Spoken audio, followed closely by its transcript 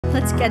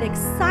Let's get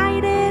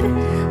excited.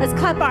 Let's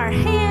clap our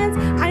hands.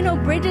 I know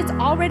Bridget's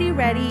already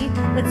ready.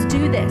 Let's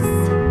do this.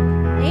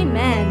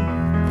 Amen.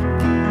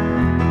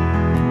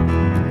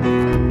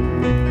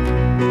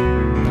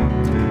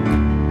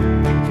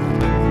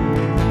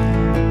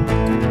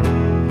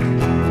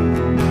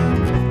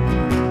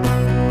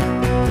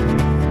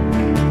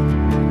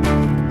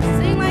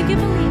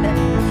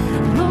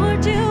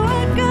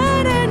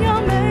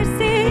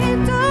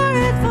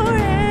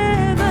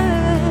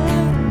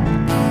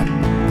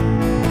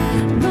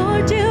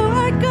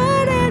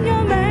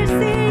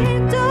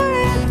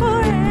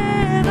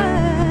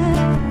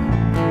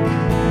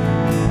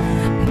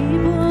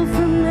 People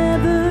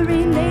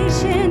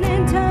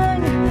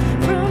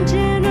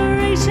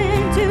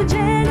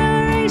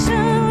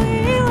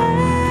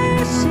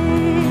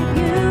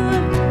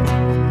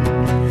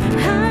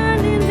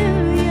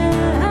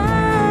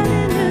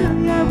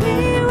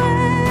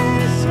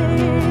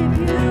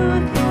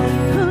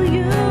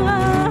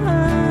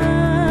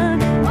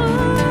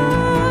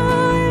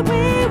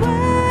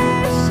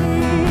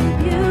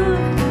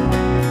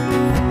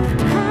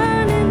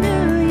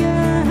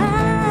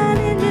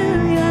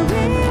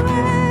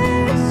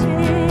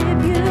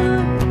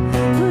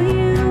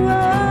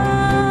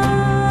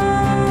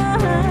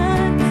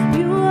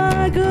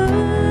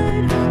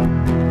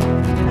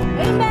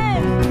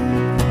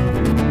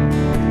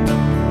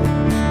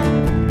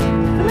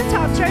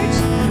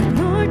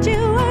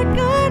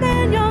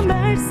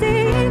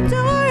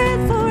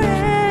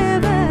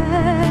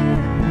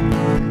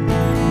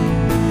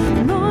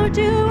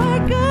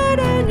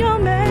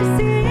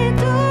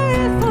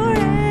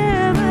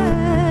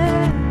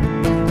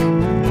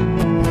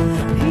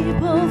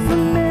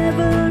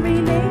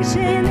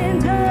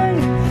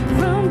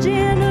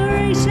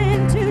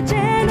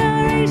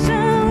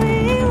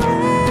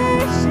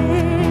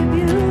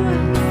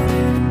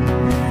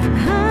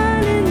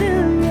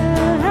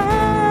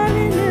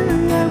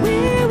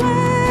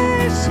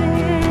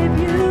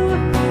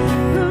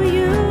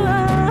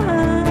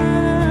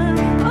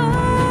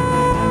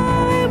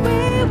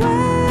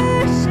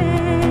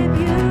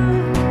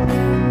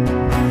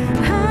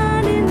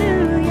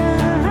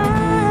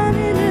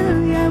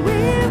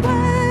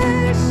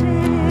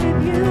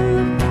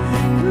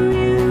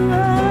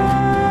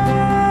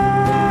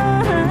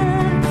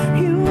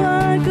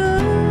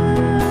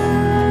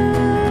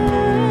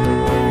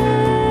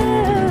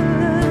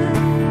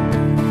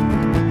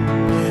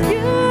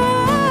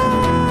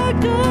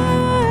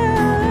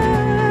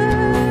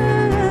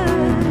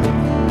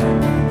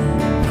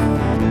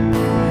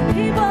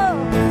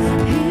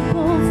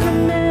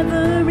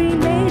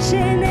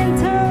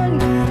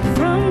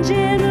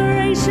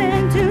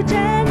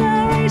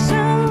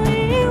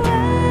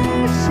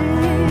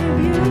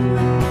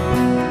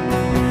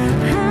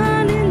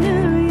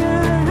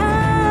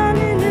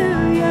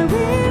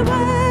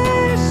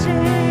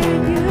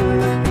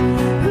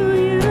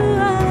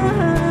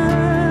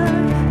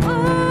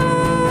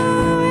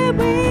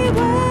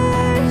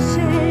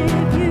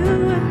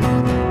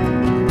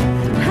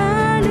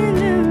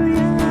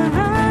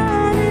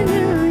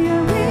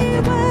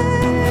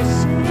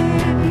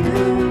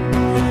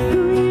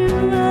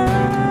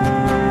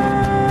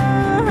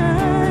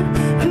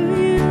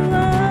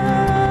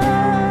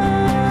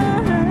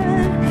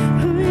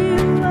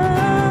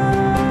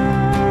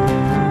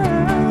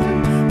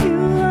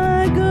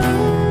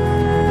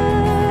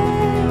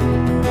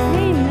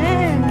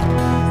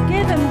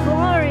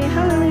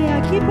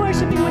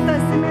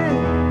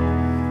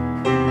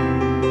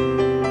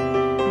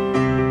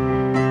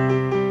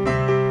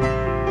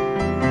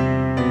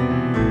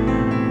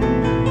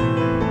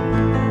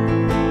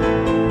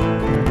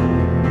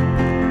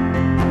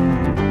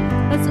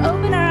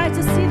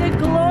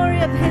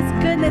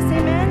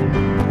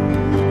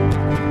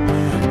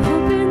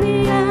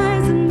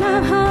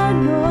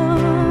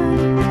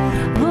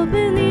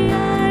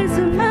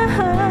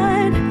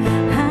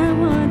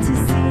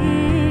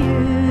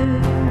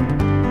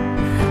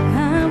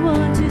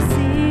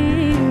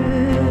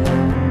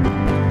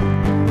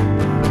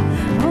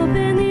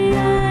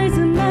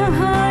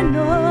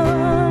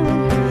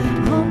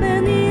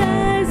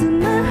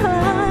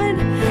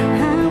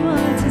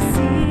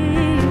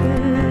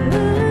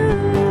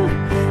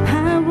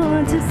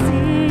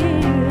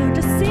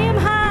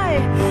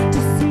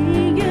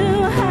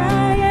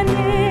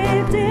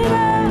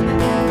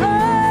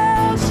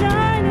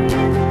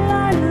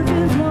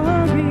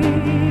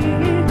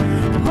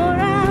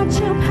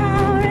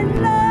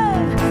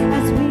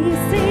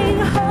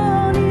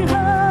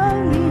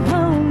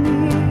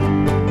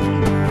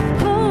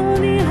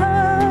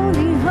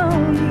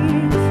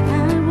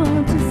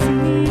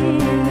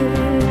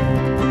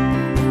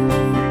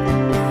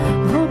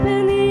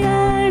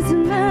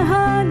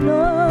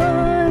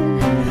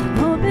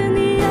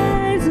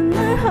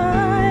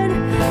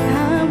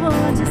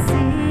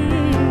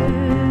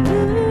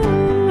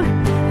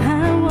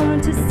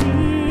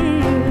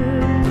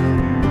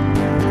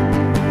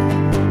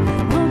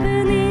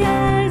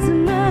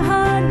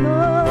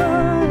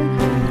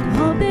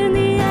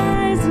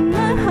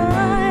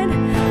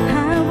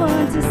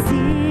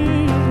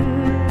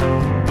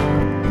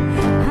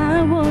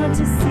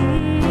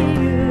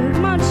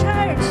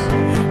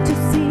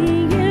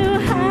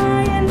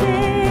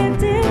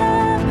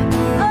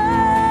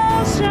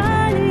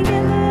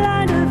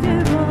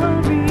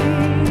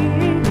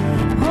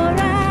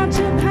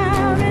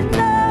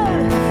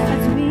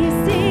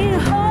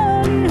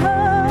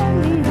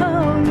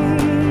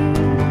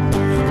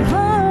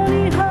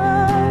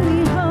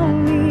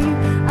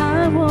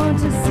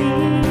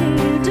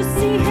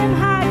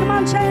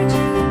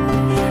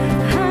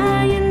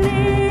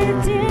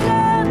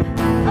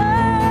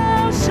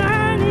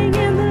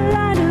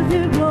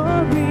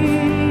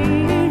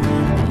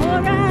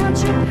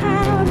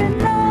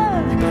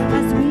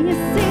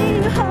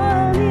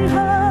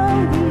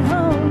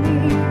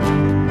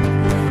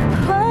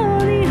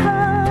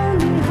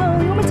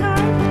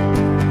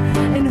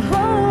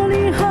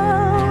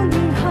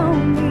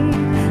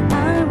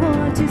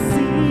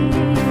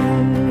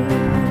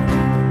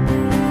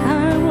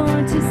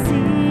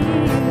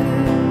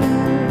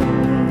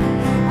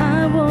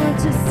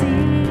to see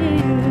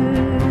you.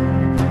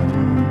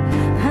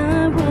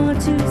 I want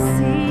to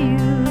see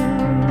you.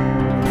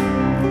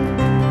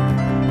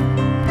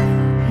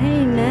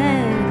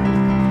 Amen.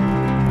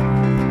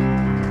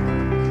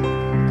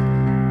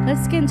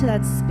 Let's get into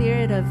that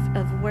spirit of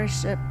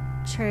worship,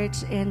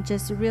 church, and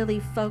just really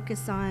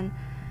focus on,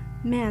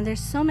 man,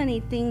 there's so many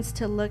things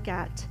to look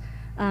at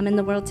in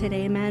the world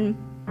today, amen.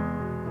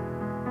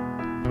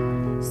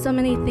 So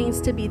many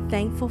things to be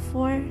thankful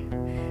for,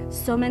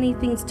 so many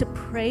things to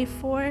pray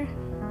for.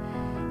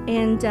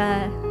 And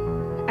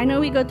I know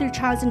we go through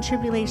trials and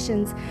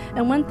tribulations,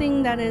 and one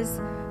thing that is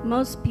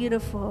most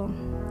beautiful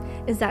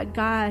is that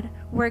God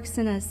works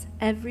in us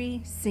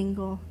every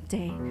single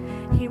day.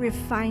 He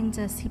refines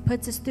us. He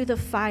puts us through the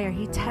fire.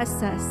 He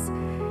tests us.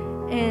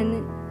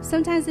 And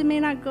sometimes it may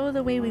not go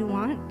the way we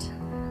want,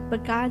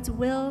 but God's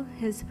will,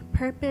 his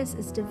purpose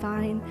is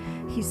divine.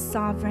 He's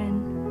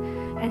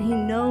sovereign, and he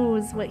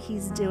knows what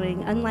he's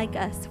doing. Unlike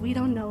us, we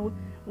don't know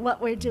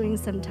what we're doing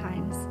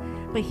sometimes,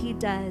 but he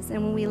does.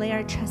 And when we lay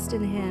our trust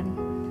in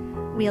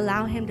him, we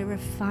allow him to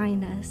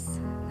refine us.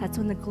 That's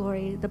when the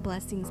glory, the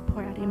blessings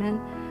pour out. Amen.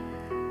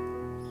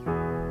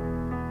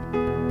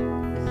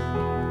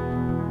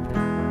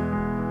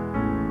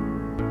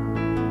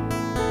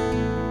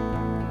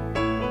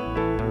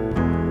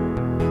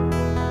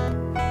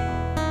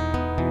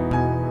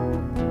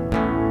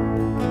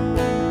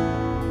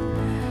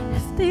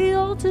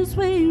 Is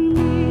where you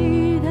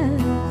need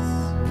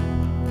us.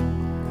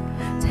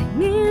 Take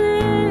me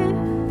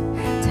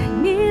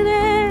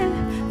there.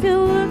 If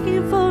you're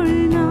looking for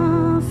an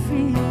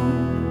offering,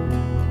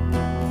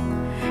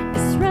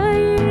 it's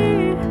right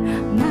here.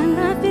 My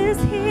life is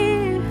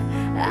here.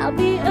 I'll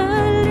be a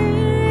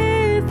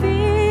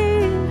living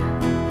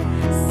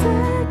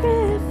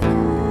sacrifice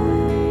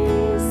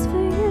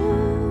for you.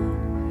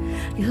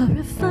 You're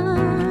refined.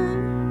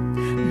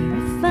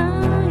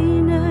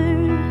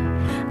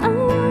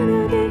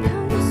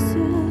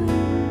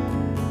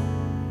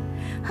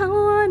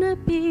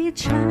 Be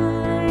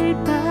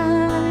tried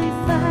by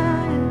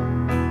fire,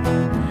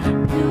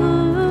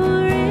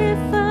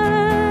 purified.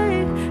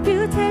 You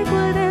take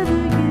whatever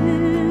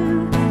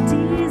you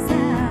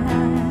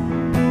desire.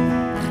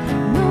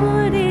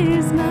 Lord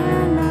is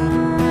my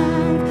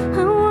life. I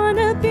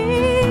wanna be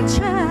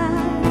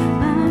tried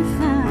by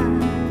fire,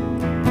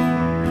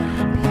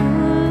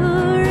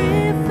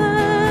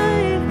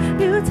 purified.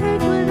 You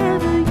take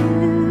whatever you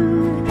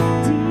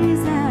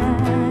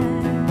desire.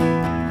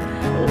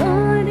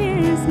 Lord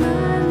is my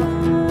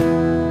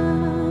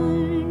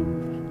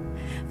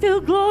feel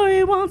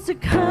glory wants to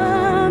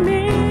come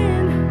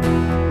in.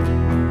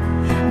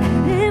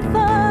 Let it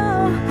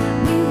fall.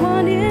 We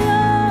want it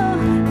all.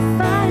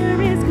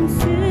 Fire is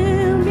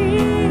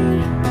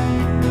consuming.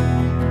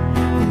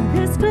 In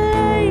this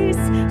place,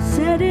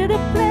 set it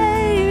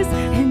ablaze,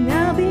 and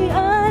I'll be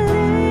a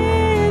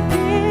living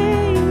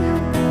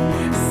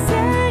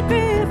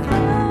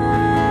sacrifice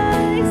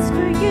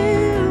for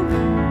you.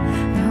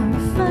 You're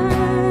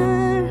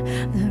refined,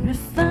 the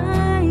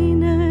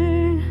refiner.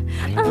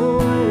 I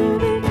wanna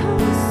be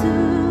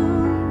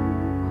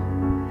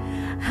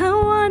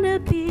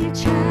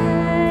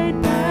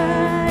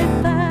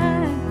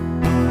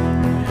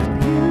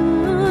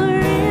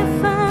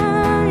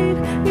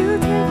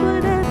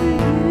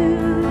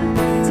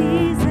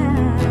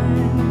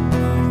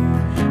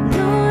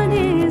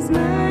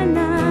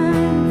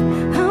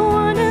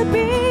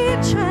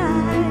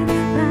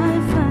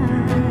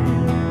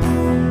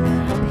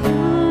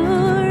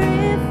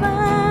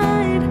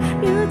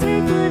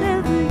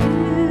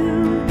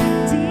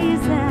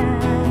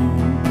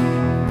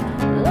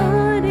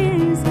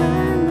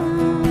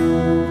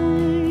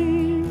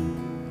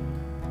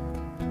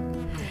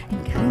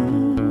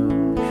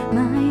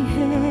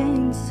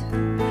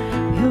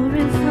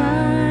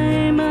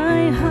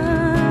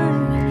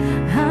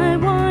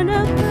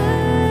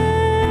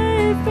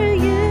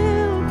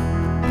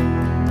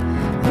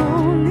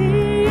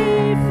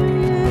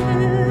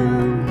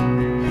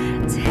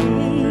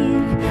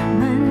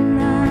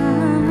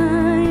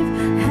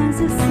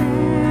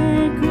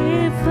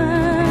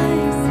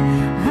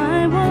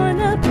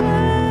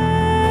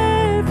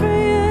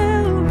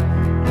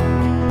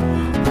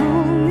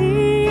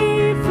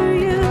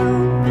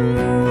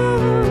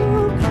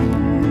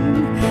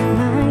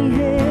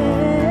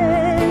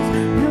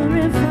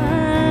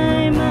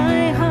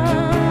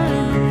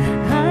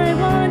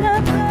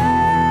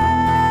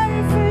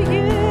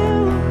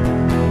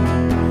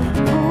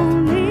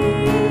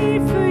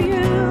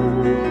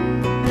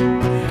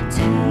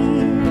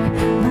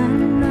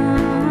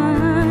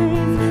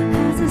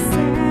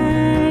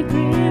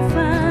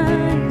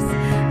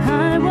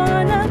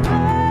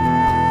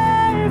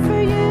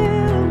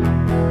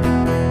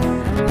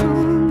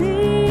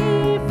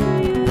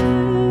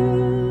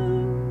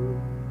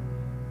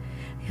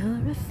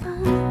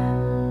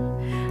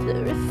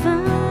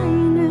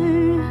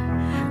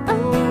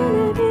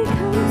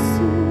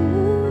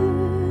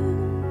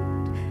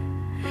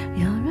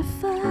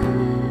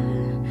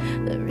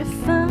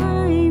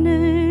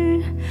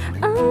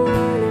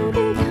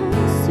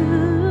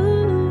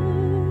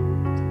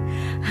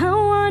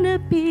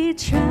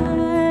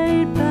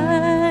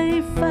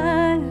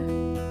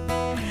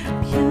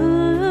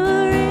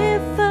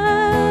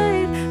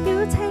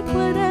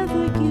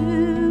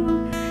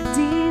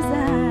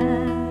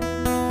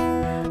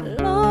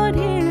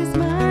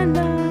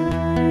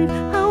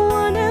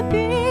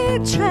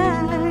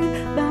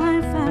tried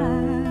by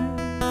fire,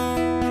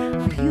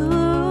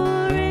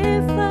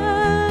 purified.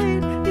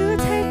 You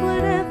take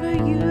whatever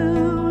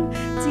you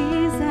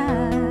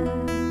desire.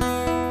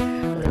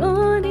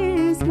 Lord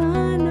is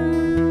my life.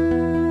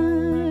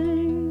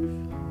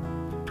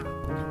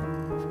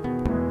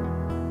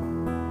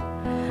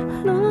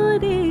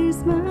 Lord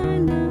is my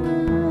life.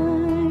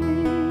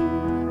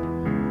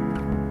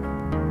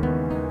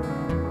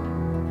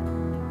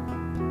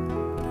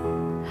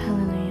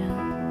 Hallelujah.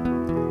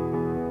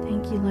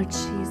 Thank you, Lord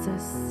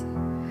Jesus.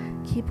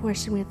 Keep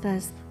worshiping with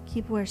us.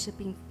 Keep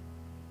worshiping.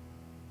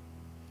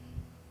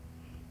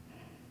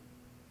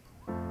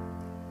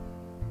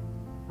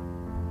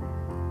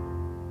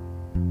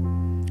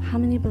 How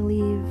many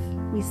believe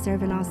we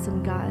serve an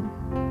awesome God?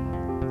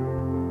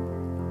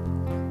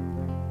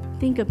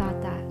 Think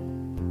about that.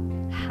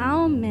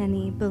 How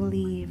many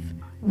believe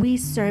we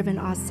serve an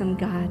awesome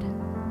God?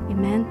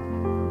 Amen.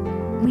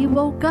 We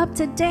woke up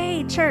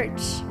today,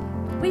 church.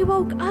 We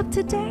woke up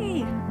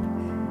today.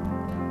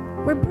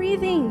 We're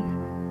breathing.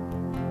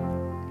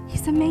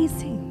 He's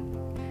amazing.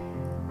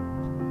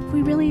 If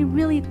we really,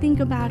 really think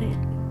about it,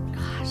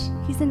 gosh,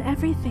 He's in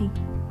everything.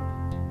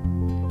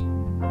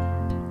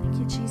 Thank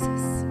you,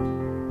 Jesus.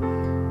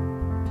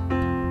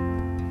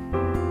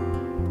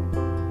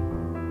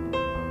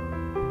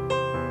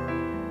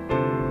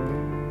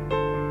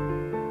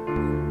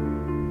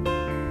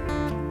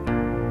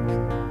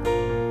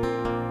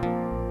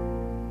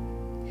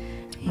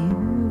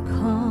 You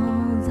call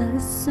the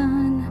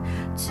sun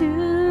to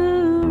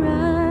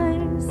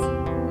rise.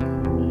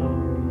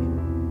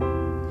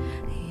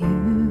 You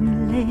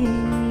lay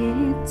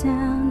it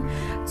down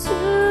to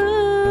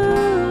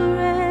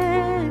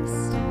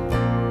rest.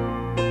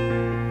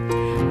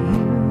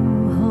 You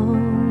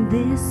hold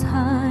this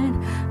heart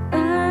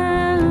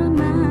of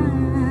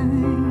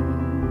mine,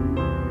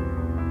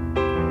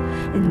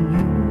 and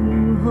you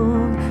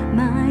hold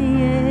my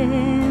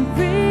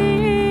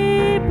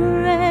every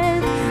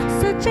breath.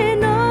 Such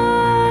an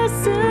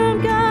awesome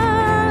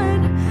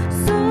God,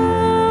 so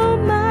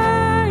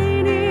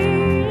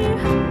mighty,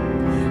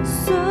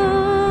 so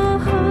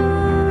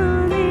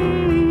holy,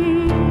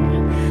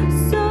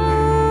 so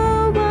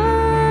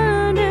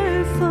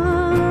wonderful.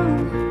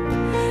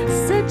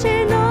 Such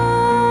an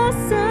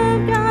awesome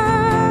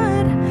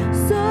God,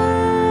 so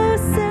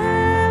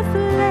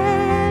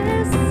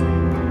selfless,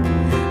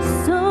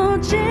 so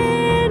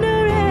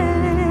generous,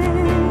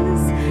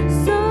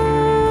 so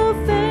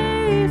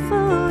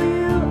faithful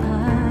you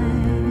are.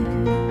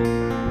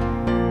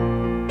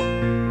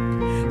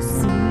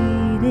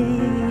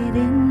 Seated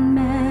in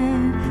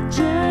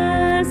majesty,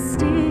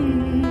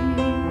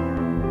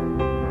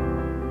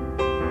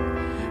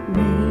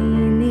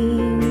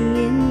 reigning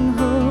in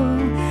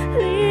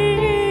holiness.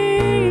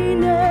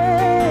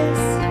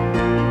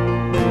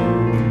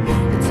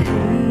 A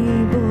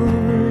table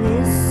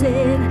is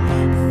set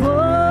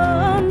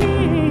for me.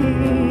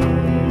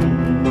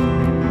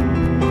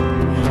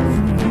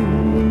 For you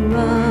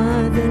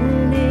are the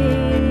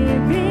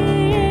living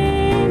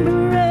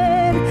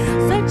bread.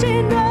 Such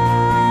an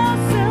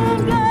awesome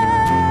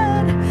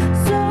God,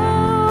 so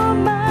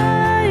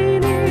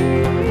mighty,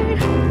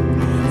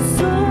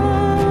 so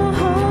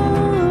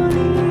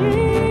holy,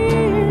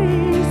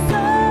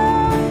 so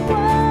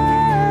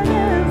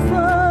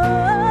wonderful.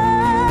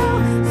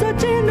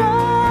 Such an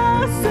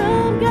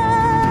awesome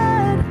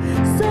God,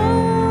 so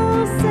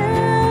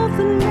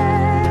selfless,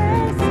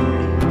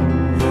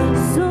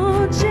 so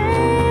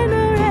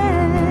generous,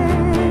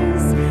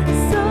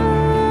 so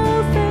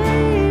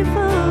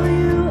faithful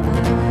you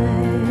are.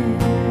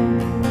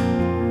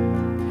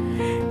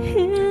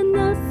 And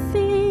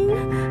nothing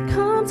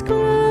comes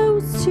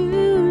close to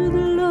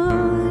the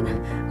Lord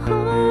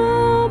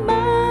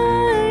Almighty.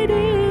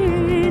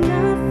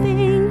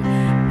 Nothing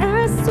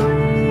as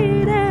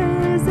sweet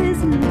as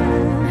His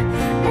love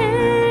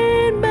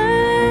and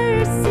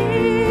mercy.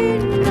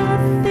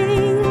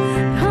 Nothing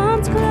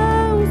comes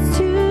close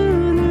to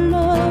the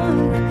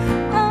Lord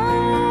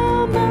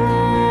Almighty.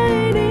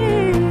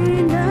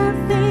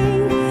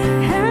 Nothing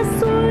as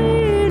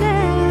sweet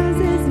as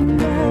His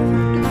love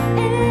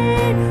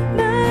and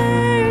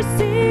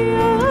mercy.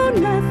 Oh,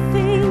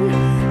 nothing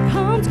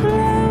comes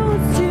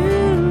close to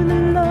the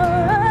Lord.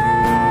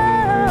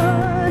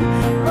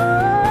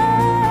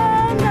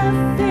 Oh,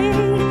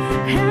 nothing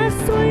as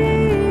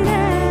sweet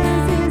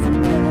as His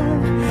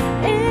love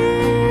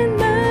and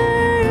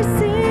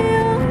mercy.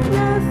 Oh,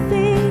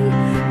 nothing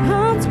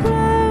comes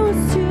close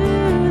to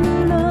the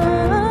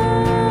Lord.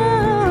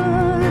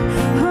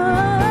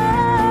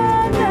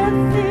 Oh,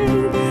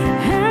 nothing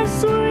as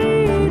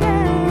sweet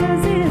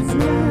as His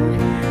love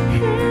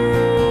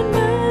and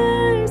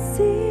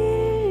mercy.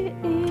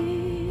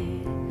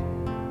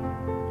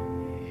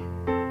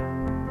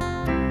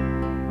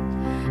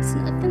 There's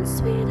nothing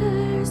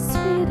sweeter,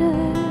 sweeter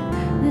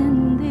than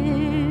this.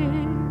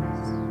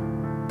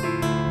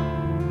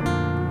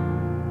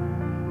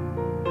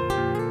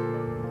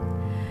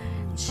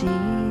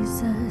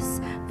 Jesus,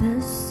 the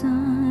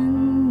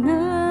Son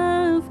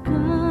of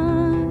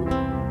God,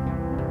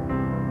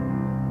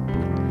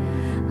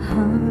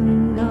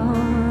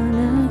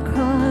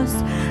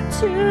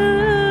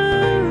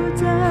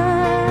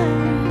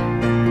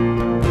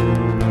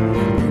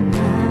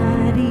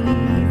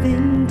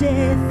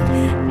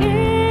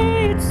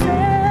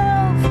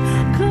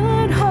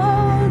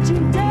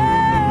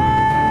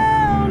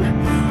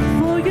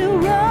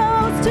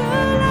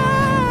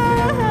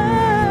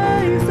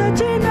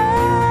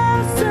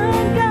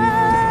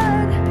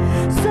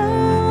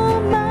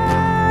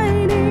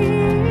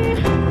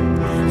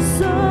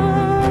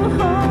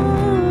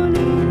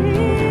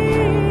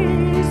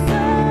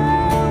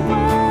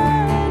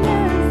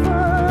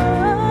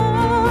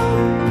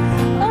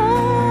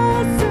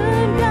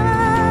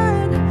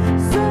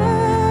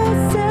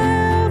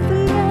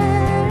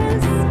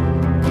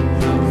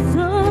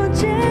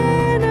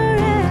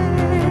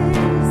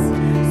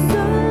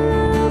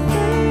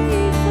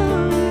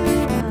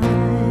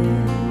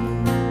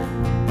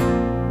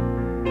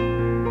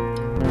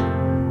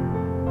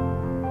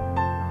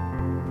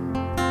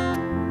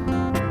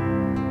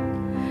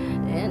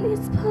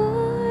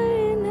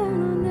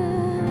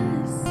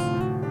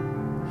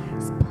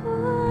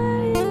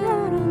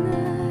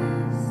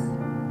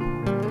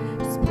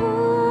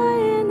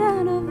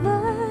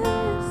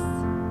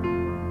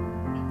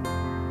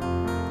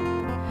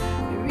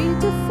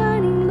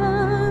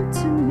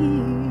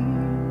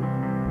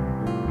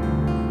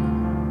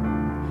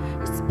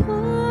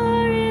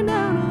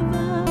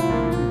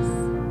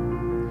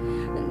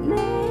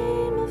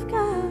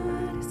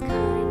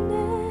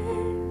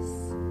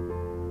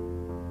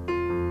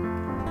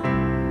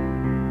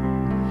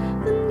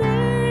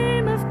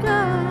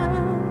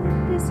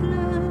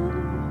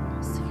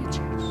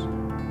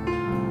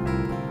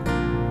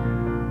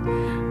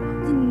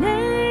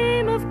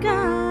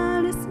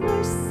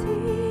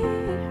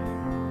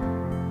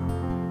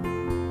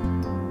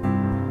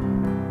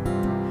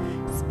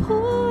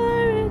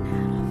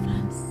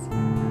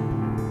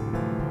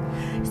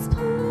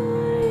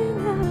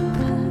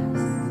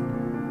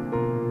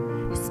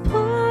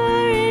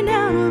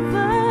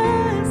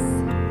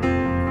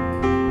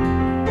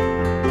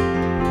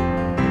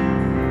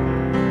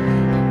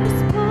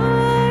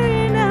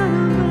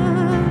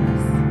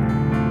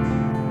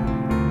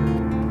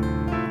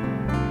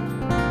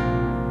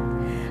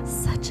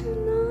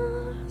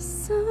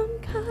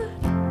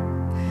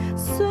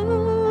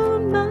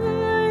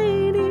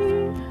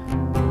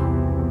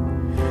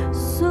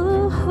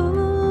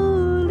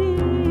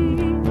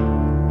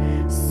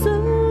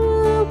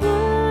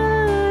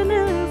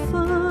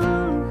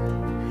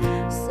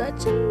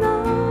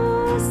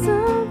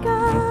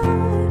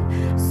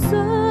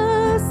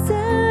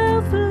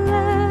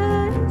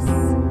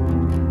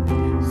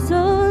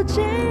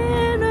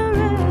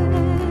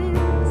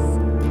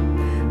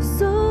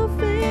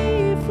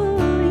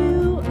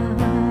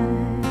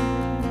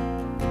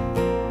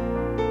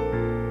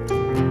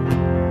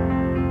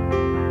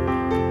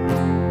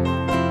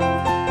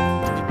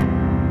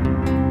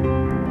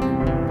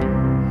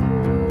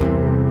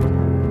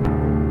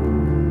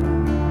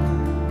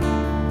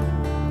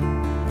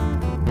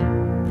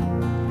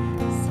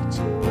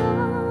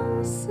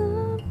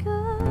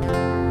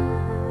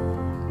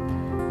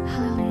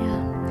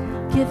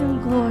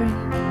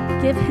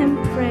 give him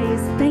praise.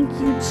 Thank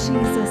you,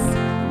 Jesus.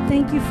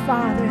 Thank you,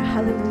 Father.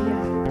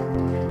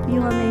 Hallelujah.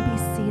 You all may be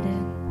seated.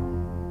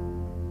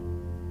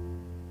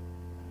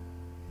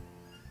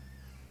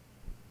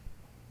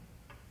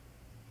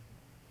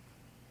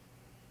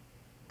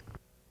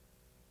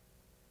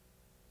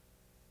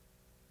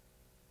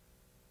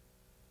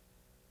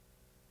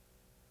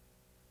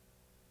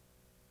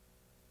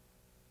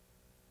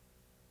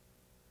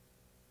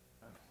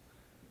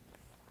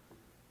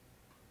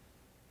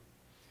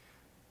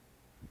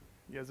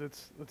 Yes,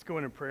 let's go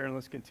into prayer and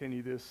let's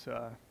continue this.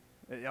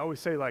 I always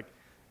say, like,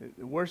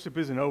 worship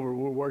isn't over.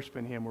 We're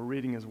worshiping him. We're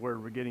reading his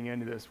word. We're getting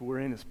into this. We're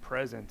in his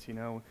presence, you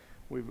know.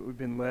 We've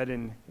been led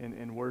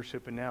in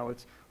worship, and now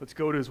let's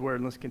go to his word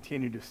and let's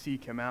continue to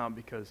seek him out,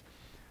 because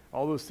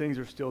all those things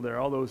are still there.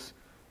 All those,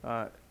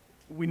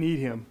 we need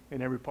him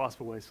in every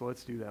possible way. So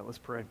let's do that. Let's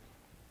pray.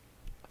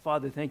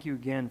 Father, thank you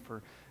again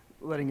for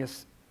letting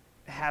us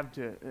have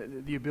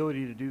the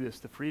ability to do this,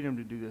 the freedom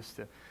to do this,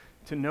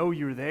 to know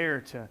you're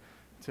there, to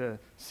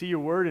see your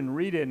word and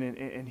read it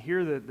and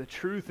hear the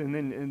truth, and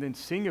then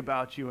sing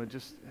about you. And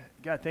just,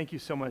 God, thank you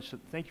so much.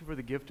 Thank you for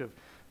the gift of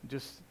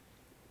just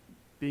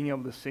being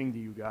able to sing to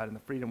you, God, and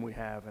the freedom we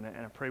have. And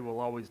I pray we'll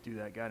always do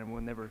that, God, and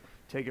we'll never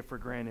take it for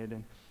granted.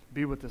 And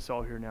be with us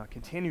all here now.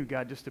 Continue,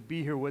 God, just to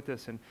be here with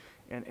us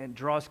and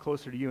draw us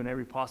closer to you in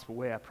every possible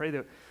way. I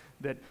pray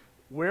that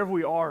wherever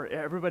we are,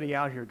 everybody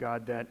out here,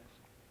 God, that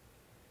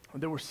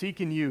we're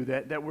seeking you,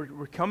 that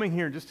we're coming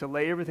here just to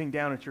lay everything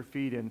down at your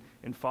feet and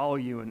follow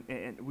you,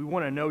 and we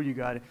want to know you,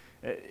 God.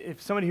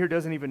 If somebody here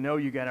doesn't even know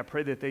you, God, I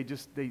pray that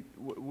they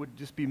would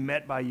just be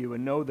met by you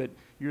and know that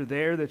you're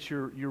there, that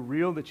you're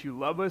real, that you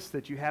love us,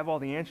 that you have all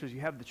the answers, you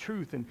have the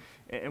truth,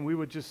 and we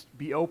would just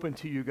be open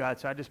to you, God.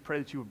 So I just pray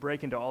that you would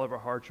break into all of our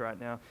hearts right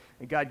now.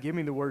 And God, give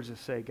me the words to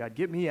say. God,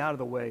 get me out of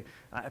the way.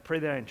 I pray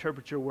that I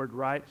interpret your word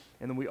right,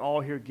 and then we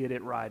all here get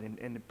it right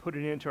and put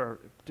it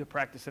to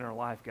practice in our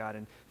life, God,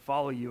 and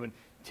follow you and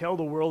tell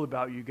the world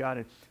about you, God,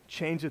 and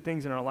change the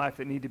things in our life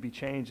that need to be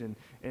changed,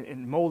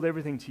 and mold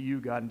everything to you,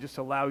 God, and just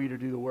allow you to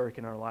do the work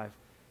in our life.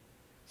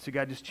 So,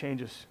 God, just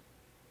change us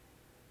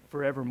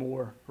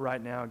forevermore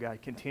right now,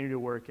 God. Continue to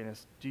work in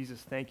us.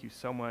 Jesus, thank you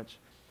so much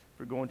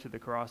for going to the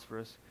cross for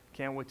us.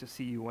 Can't wait to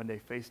see you one day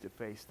face to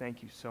face.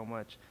 Thank you so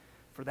much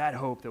for that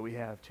hope that we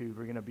have, too.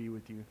 We're going to be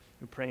with you.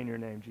 We pray in your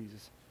name,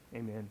 Jesus.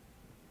 Amen.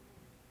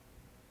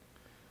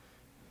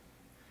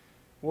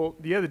 Well,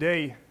 the other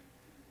day,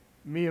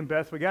 me and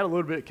Beth, we got a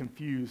little bit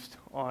confused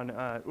on,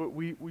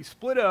 we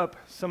split up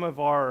some of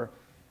our,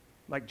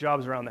 like,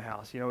 jobs around the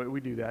house. You know, we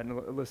do that,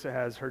 and Alyssa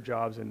has her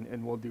jobs,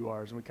 and we'll do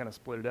ours, and we kind of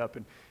split it up.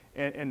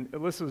 And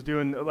Alyssa was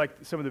doing, like,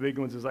 some of the big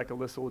ones is, like,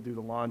 Alyssa will do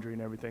the laundry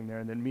and everything there,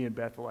 and then me and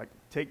Beth will, like,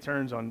 take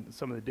turns on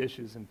some of the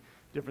dishes and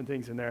different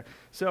things in there.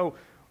 So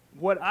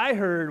what I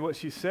heard, what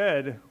she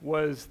said,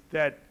 was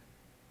that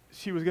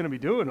she was going to be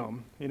doing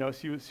them. You know,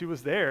 she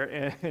was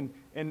there,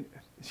 and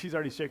she's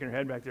already shaking her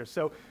head back there.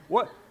 So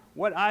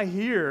what I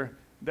hear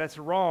that's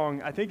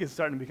wrong, I think it's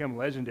starting to become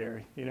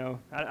legendary. You know,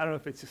 I don't know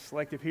if it's just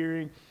selective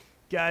hearing.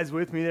 Guys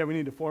with me there, we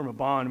need to form a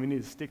bond. We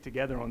need to stick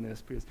together on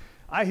this, because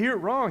I hear it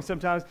wrong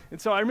sometimes.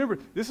 And so I remember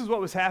this is what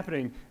was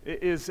happening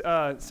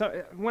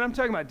when I'm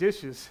talking about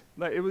dishes,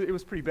 like it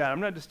was pretty bad. I'm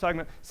not just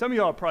talking about, some of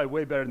y'all are probably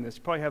way better than this.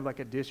 You probably have like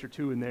a dish or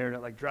two in there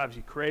that like drives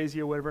you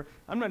crazy or whatever.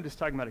 I'm not just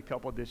talking about a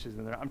couple of dishes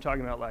in there. I'm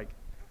talking about, like,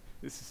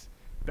 this is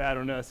bad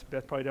on us.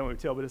 Beth probably don't want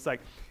to tell, but it's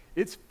like,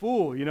 it's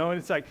full, you know, and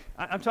it's like,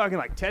 I'm talking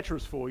like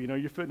Tetris full, you know,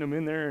 you're putting them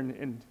in there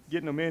and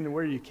getting them in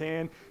where you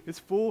can. It's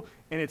full,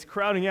 and it's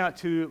crowding out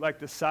to, like,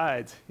 the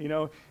sides, you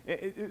know.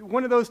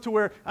 One of those to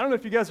where, I don't know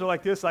if you guys are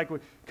like this, like when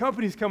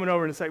companies coming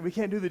over and it's like, we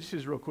can't do the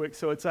dishes real quick,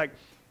 so it's like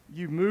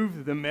you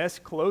move the mess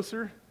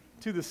closer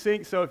to the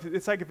sink. So if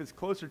it's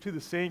closer to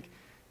the sink,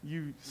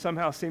 you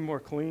somehow seem more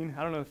clean.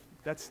 I don't know if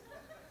that's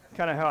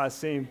kind of how I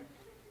seem.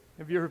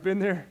 Have you ever been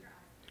there?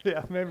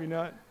 Yeah, maybe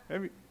not.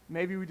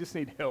 Maybe we just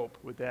need help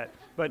with that.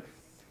 But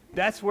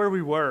that's where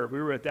we were.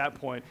 We were at that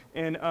point.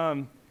 And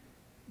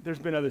there's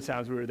been other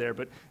times we were there.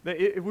 But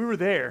we were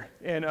there,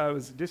 and it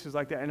was dishes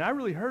like that. And I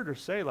really heard her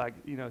say, like,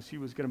 you know, she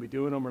was going to be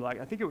doing them, or like,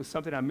 I think it was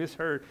something I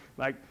misheard.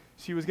 Like,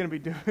 she was going to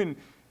be doing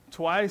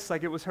twice,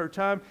 like it was her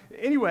time.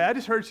 Anyway, I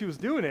just heard she was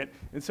doing it.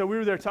 And so we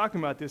were there talking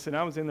about this, and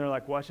I was in there,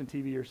 like, watching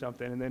TV or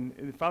something. And then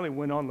it finally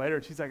went on later,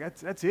 and she's like,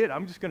 that's it.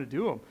 I'm just going to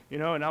do them, you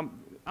know. And I'm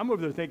over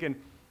there thinking,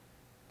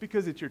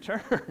 because it's your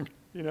turn,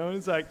 you know. And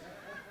it's like,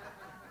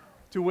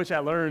 to which I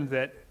learned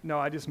that, no,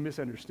 I just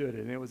misunderstood it,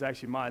 and it was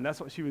actually mine.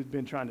 That's what she was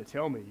been trying to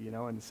tell me, you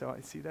know. And so,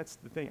 see, that's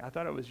the thing. I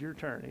thought it was your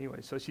turn anyway.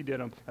 So she did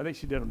them. I think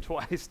she did them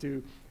twice,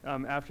 too,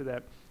 after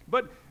that.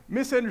 But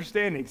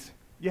misunderstandings,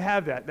 you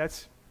have that.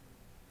 That's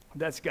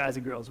guys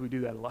and girls. We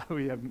do that a lot.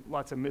 We have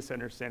lots of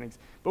misunderstandings.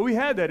 But we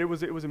had that. It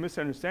was a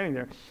misunderstanding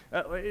there.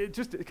 It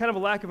just kind of a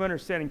lack of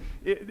understanding.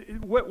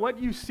 What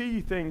you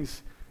see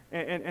things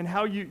and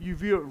how you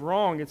view it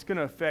wrong, it's going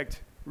to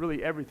affect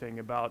really everything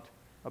about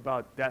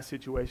that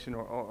situation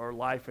or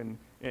life in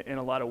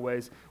a lot of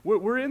ways.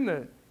 We're in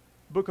the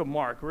book of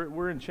Mark.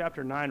 We're in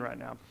chapter 9 right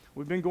now.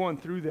 We've been going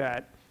through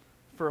that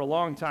for a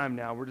long time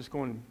now. We're just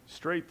going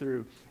straight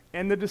through.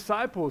 And the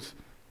disciples,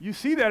 you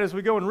see that as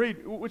we go and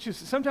read, which is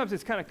sometimes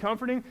it's kind of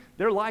comforting.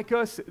 They're like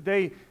us.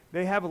 They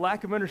have a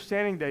lack of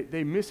understanding.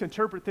 They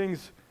misinterpret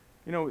things,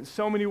 in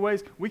so many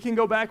ways. We can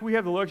go back. We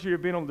have the luxury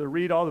of being able to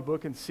read all the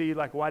book and see,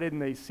 like, why didn't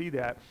they see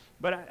that?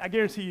 But I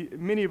guarantee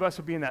many of us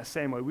would be in that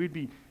same way. We'd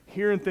be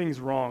hearing things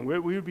wrong. We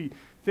would be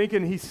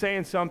thinking he's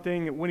saying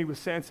something when he was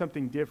saying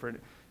something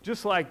different,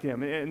 just like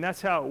them. And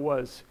that's how it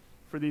was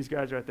for these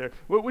guys right there,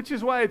 which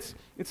is why it's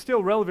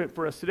still relevant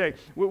for us today.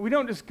 We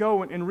don't just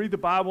go and read the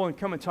Bible and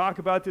come and talk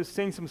about this,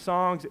 sing some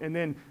songs, and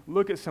then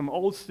look at some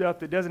old stuff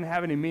that doesn't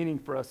have any meaning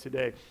for us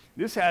today.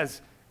 This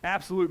has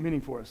absolute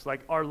meaning for us,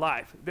 like our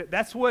life.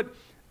 That's what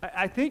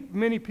I think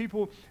many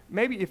people,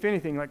 maybe if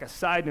anything, like a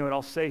side note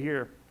I'll say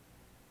here,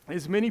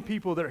 is many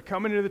people that are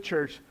coming into the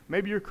church,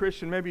 maybe you're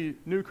Christian, maybe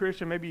new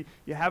Christian, maybe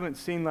you haven't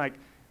seen like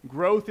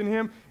growth in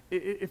him.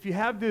 If you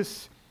have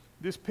this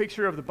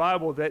picture of the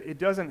Bible that it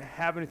doesn't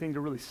have anything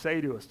to really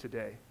say to us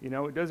today,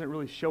 it doesn't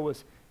really show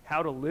us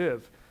how to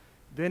live,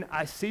 then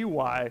I see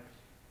why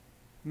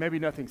maybe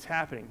nothing's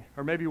happening,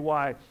 or maybe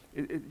why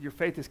your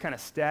faith is kind of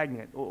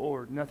stagnant,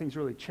 or nothing's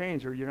really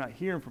changed, or you're not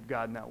hearing from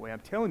God in that way. I'm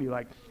telling you,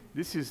 like,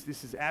 this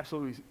is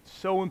absolutely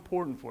so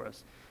important for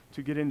us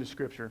to get into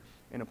Scripture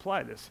and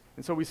apply this.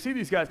 And so we see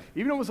these guys,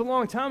 even though it was a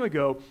long time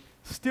ago,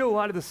 still a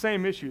lot of the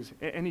same issues,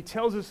 and he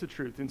tells us the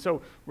truth. And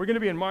so we're going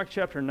to be in Mark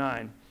chapter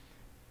 9.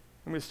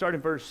 I'm going to start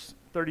in verse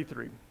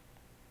 33.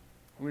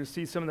 We're going to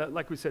see some of that,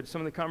 like we said,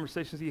 some of the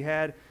conversations he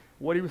had,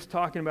 what he was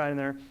talking about in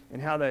there, and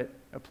how that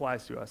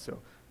applies to us. So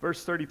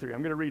verse 33,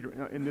 I'm going to read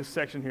in this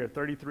section here,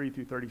 33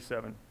 through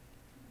 37.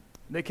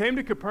 They came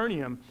to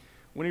Capernaum.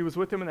 When he was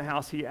with them in the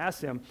house, he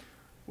asked them,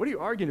 "What are you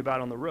arguing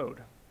about on the road?"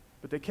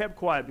 But they kept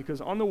quiet,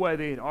 because on the way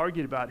they had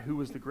argued about who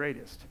was the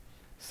greatest.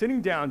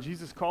 Sitting down,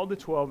 Jesus called the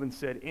 12 and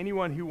said,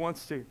 "Anyone who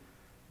wants to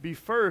be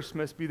first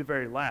must be the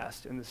very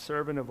last and the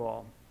servant of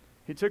all."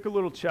 He took a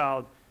little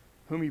child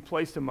whom he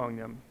placed among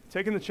them.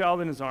 Taking the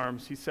child in his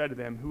arms, he said to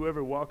them,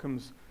 "Whoever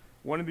welcomes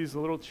one of these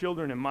little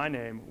children in my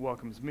name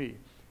welcomes me.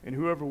 And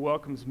whoever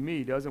welcomes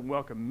me doesn't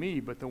welcome me,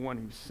 but the one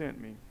who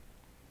sent me."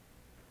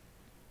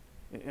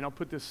 And I'll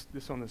put this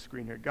on the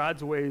screen here.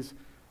 God's ways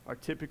are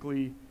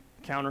typically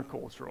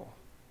countercultural.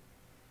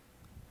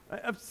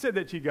 I've said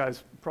that to you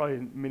guys probably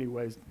in many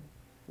ways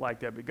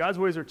like that, but God's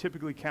ways are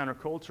typically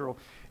countercultural.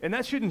 And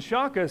that shouldn't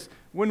shock us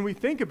when we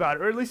think about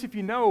it, or at least if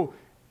you know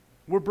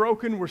we're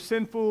broken, we're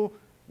sinful,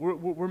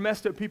 we're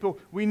messed up people,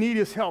 we need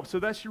his help. So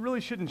that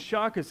really shouldn't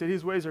shock us that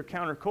his ways are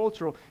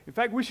countercultural. In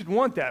fact, we should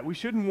want that. We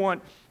shouldn't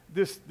want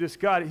this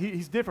God,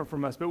 he's different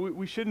from us, but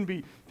we shouldn't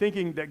be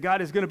thinking that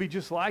God is going to be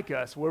just like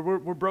us, where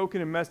we're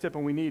broken and messed up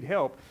and we need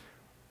help.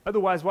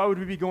 Otherwise, why would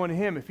we be going to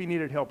him if he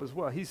needed help as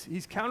well? He's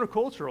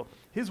countercultural.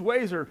 His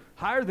ways are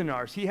higher than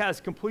ours. He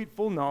has complete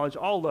full knowledge,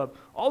 all love,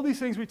 all these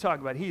things we talk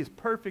about. He is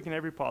perfect in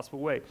every possible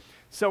way.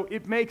 So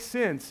it makes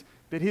sense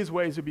that his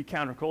ways would be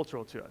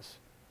countercultural to us.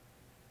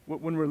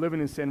 When we're living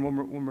in sin,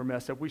 when we're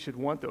messed up, we should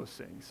want those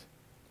things.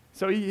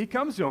 So he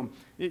comes to them.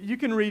 You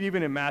can read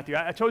even in Matthew.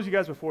 I told you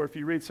guys before, if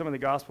you read some of the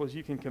Gospels,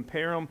 you can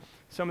compare them,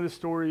 some of the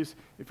stories.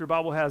 If your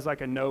Bible has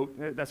like a note,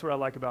 that's what I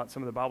like about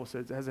some of the Bible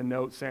says. It has a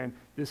note saying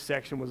this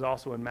section was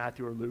also in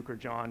Matthew or Luke or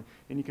John,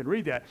 and you can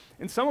read that.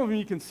 And some of them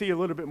you can see a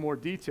little bit more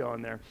detail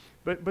in there.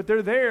 But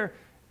they're there.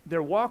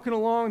 They're walking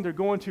along. They're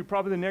going to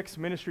probably the next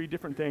ministry,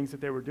 different things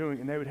that they were doing,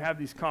 and they would have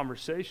these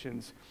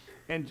conversations.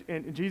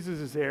 And Jesus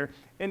is there,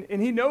 and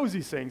he knows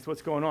these things,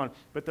 what's going on.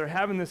 But they're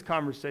having this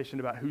conversation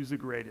about who's the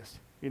greatest.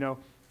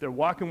 They're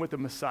walking with the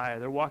Messiah.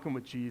 They're walking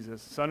with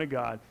Jesus, Son of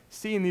God,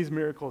 seeing these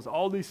miracles,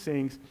 all these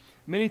things.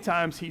 Many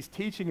times he's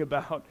teaching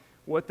about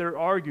what they're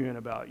arguing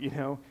about,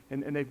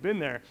 and they've been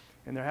there,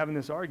 and they're having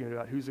this argument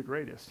about who's the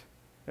greatest.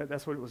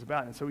 That's what it was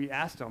about. And so he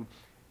asked them,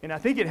 and I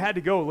think it had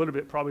to go a little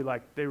bit probably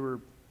like they were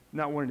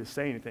not wanting to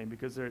say anything,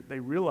 because they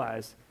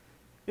realized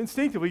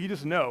instinctively, you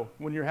just know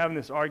when you're having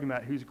this argument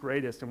about who's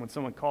greatest, and when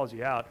someone calls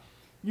you out,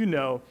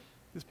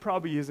 this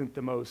probably isn't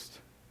the most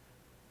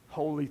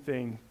holy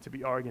thing to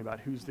be arguing about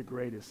who's the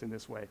greatest in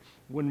this way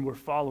when we're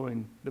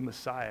following the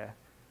Messiah,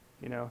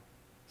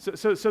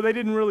 So they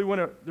didn't really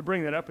want to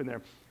bring that up in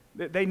there.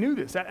 They knew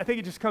this. I think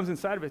it just comes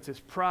inside of it. It's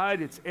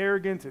pride, it's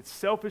arrogance, it's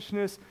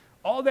selfishness.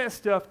 All that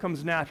stuff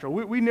comes natural.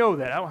 We know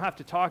that. I don't have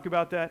to talk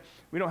about that.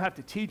 We don't have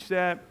to teach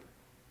that.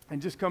 It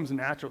just comes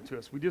natural to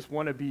us. We just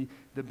want to be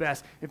the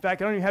best. In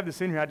fact, I don't even have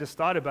this in here. I just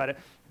thought about it.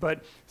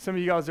 But some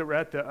of you guys that were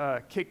at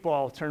the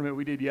kickball tournament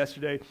we did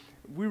yesterday,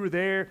 we were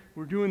there.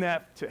 We're doing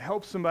that to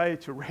help somebody,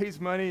 to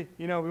raise money.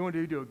 We wanted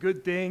to do a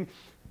good thing.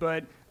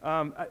 But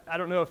I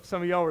don't know if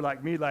some of y'all were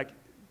like me, like,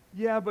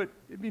 yeah, but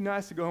it'd be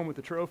nice to go home with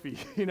a trophy.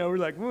 We're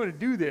like, we want to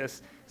do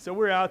this. So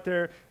we're out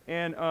there,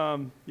 and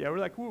we're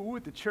like, we're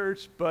with the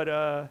church,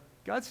 but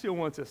God still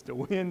wants us to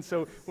win.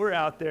 So we're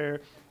out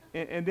there.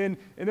 And then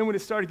when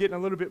it started getting a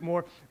little bit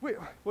more,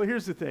 well,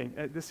 here's the thing.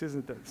 This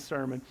isn't the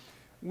sermon.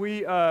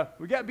 We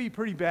got beat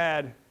pretty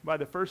bad by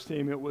the first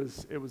team. It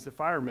was the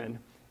firemen,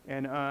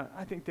 and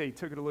I think they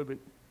took it a little bit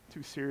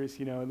too serious.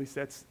 At least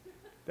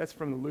that's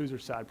from the loser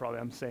side. Probably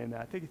I'm saying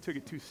that. I think they took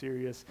it too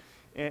serious,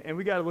 and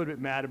we got a little bit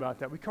mad about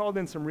that. We called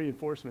in some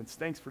reinforcements.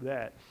 Thanks for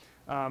that.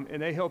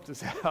 And they helped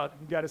us out.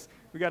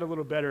 We got a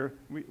little better.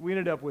 We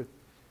ended up with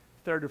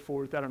third or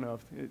fourth. I don't know.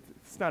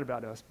 It's not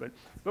about us,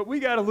 but we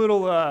got a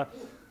little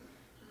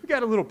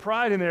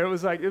pride in there. It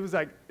was like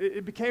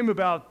it became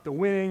about the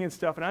winning and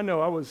stuff. And I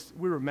know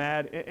we were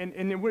mad, and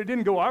it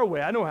didn't go our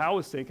way. I know how I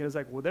was thinking. It's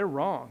like, well, they're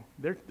wrong.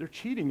 They're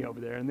cheating over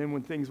there. And then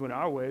when things went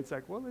our way, it's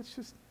like, well,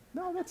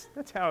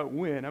 that's how it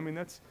went. I mean,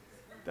 that's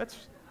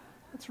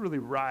really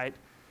right.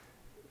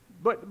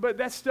 But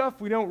that stuff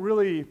we don't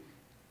really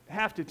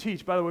have to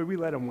teach. By the way, we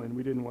let them win.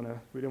 We didn't want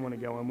to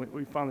go, and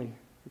we finally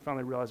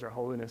realized our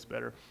holiness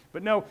better.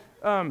 But no,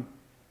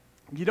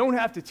 you don't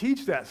have to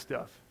teach that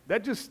stuff.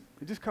 It just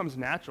comes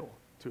natural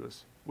to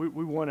us. We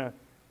want to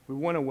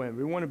win.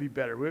 We want to be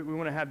better. We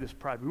want to have this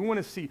pride. We want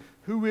to see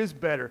who is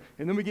better,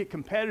 and then we get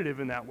competitive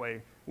in that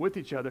way with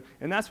each other.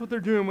 And that's what they're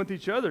doing with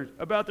each other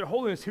about their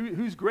holiness.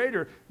 Who's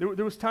greater?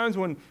 There was times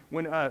when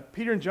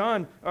Peter and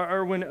John,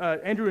 or when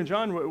Andrew and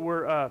John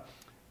were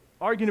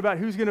arguing about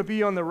who's going to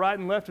be on the right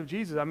and left of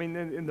Jesus. I mean,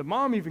 and the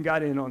mom even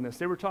got in on this.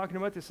 They were talking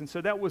about this, and so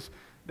that was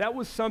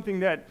something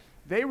that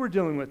they were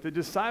dealing with. The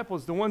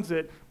disciples, the ones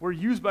that were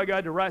used by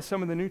God to write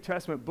some of the New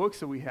Testament books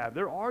that we have,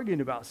 they're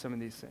arguing about some of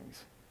these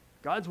things.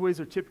 God's ways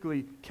are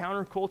typically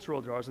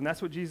countercultural to ours, and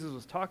that's what Jesus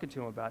was talking to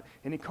them about,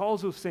 and he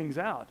calls those things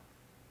out.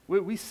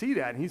 We see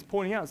that, and he's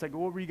pointing out, it's like,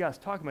 well, what were you guys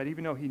talking about,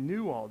 even though he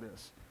knew all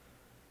this?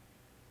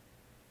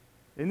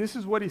 And this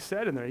is what he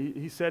said in there.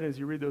 He said, as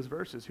you read those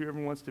verses,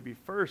 whoever wants to be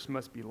first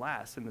must be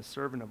last and the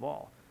servant of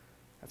all.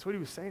 That's what he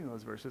was saying in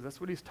those verses. That's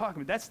what he's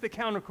talking about. That's the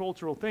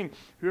countercultural thing.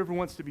 Whoever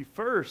wants to be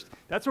first,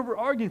 that's what we're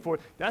arguing for.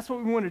 That's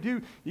what we want to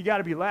do. You got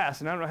to be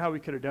last. And I don't know how we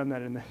could have done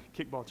that in the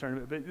kickball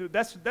tournament,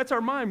 but that's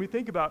our mind. We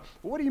think about,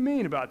 well, what do you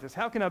mean about this?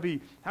 How can I be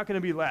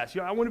last?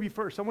 I want to be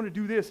first. I want to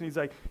do this. And he's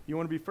like, you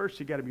want to be first,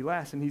 you got to be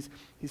last. And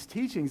his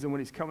teachings and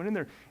when he's coming in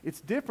there,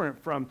 it's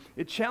different from,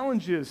 it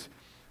challenges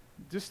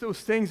just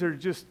those things that are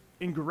just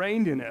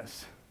ingrained in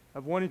us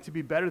of wanting to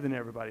be better than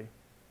everybody.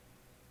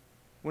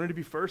 Wanted to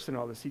be first in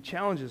all this. He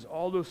challenges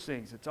all those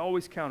things. It's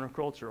always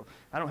countercultural.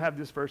 I don't have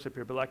this verse up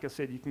here, but like I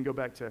said, you can go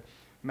back to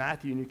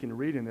Matthew and you can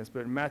read in this.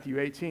 But in Matthew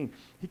 18,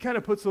 he kind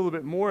of puts a little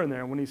bit more in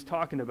there when he's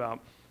talking about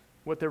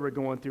what they were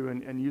going through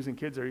and using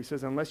kids there. He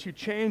says, unless you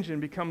change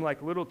and become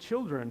like little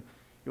children,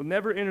 you'll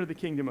never enter the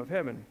kingdom of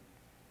heaven.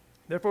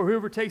 Therefore,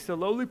 whoever takes the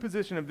lowly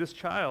position of this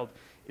child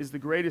is the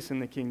greatest in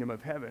the kingdom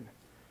of heaven.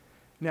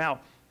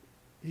 Now,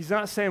 he's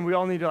not saying we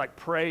all need to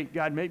pray,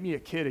 God, make me a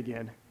kid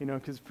again,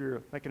 because if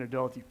you're like an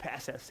adult, you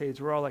pass that stage.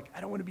 We're all like,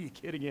 I don't want to be a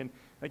kid again.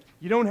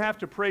 You don't have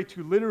to pray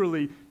to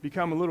literally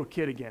become a little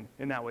kid again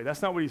in that way.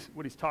 That's not what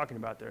he's talking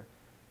about there.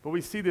 But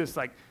we see this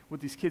with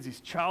these kids,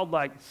 these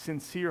childlike,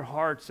 sincere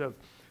hearts of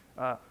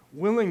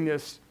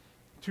willingness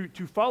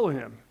to follow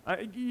him.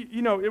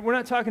 We're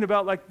not talking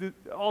about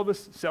all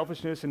this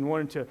selfishness and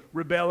wanting to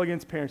rebel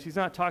against parents. He's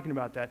not talking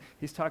about that.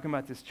 He's talking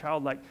about this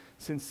childlike,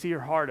 sincere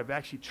heart of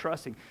actually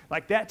trusting.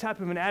 Like that type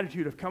of an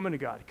attitude of coming to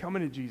God,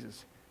 coming to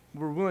Jesus.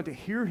 We're willing to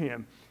hear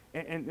him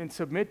and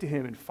submit to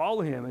him and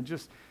follow him and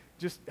just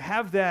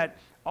have that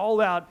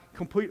all-out,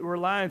 complete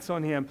reliance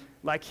on him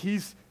like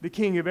he's the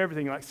king of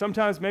everything. Like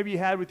sometimes maybe you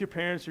had with your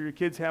parents or your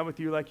kids have with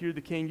you, like you're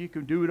the king, you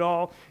can do it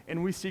all,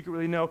 and we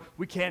secretly know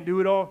we can't do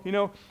it all.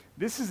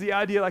 This is the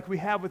idea like we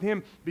have with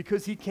him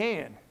because he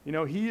can.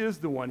 He is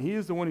the one. He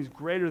is the one who's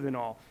greater than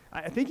all.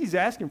 I think he's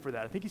asking for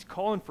that. I think he's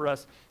calling for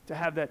us to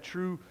have that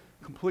true,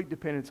 complete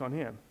dependence on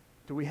him.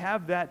 Do we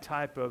have that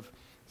type of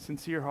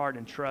sincere heart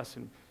and trust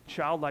and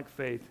childlike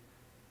faith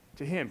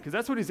to him? Because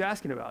that's what he's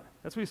asking about.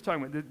 That's what he's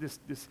talking about,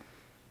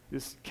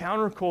 this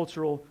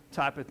countercultural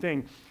type of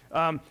thing.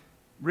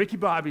 Ricky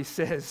Bobby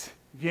says,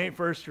 if you ain't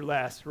first, you're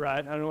last,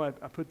 right? I don't know why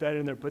I put that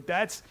in there,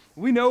 but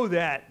we know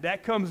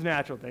that comes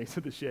natural, thanks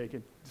to the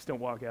shaking. Just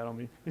don't walk out on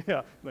me.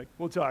 Yeah,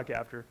 we'll talk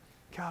after.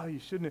 God, you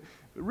shouldn't have.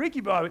 But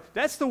Ricky Bobby,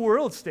 that's the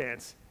world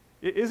stance.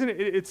 Isn't it?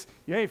 It's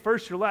you ain't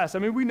first, you're last. I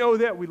mean, we know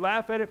that. We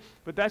laugh at it,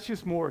 but that's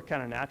just more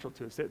kind of natural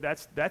to us.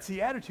 That's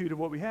the attitude of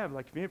what we have.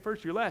 Like, if you ain't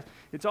first, you're last.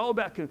 It's all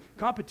about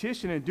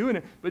competition and doing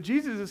it. But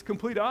Jesus is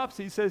complete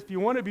opposite. He says, if you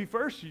want to be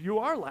first, you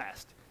are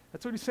last.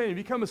 That's what he's saying. If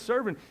you become a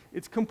servant,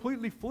 it's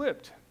completely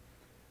flipped.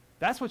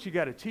 That's what you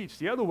got to teach.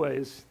 The other way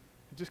is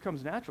it just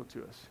comes natural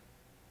to us.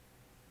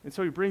 And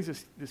so he brings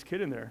this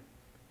kid in there,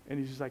 and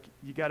he's just like,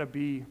 you got to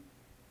be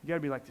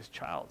like this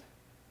child.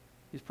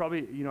 He's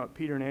probably, at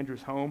Peter and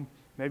Andrew's home.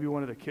 Maybe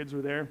one of the kids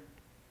were there,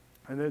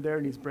 and they're there,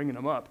 and he's bringing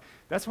them up.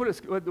 That's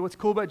what's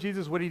cool about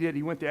Jesus, what he did.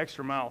 He went the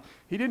extra mile.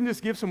 He didn't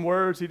just give some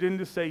words. He didn't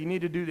just say, you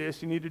need to do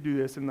this,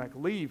 and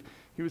leave.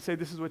 He would say,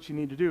 this is what you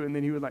need to do, and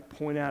then he would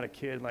point out a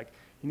kid,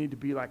 you need to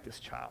be like this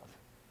child.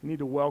 You need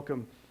to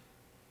welcome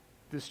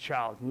this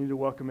child. You need to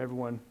welcome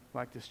everyone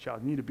like this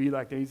child. You need to be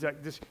like that. He's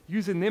just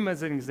using them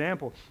as an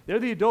example. They're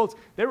the adults.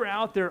 They were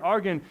out there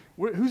arguing,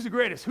 who's the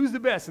greatest? Who's the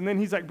best? And then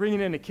he's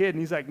bringing in a kid, and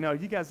he's like, no,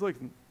 you guys look,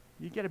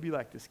 you got to be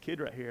like this kid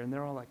right here. And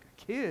they're all like,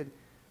 a kid?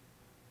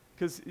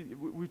 Because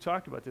we've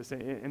talked about this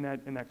in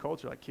that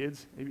culture, like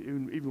kids,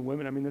 even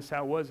women. I mean, this is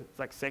how it was. It's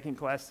like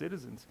second-class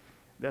citizens.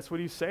 That's what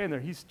he's saying there.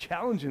 He's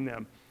challenging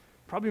them.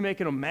 probably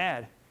making them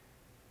mad,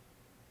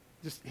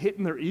 just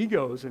hitting their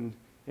egos and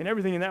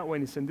everything in that way.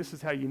 And he's saying, this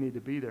is how you need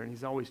to be there. And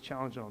he's always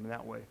challenging them in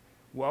that way.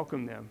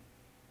 Welcome them.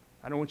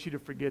 I don't want you to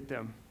forget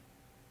them.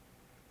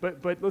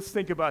 But let's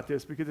think about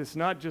this, because it's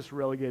not just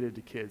relegated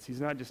to kids. He's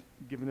not just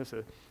giving us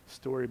a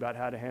story about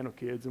how to handle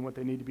kids and what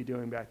they need to be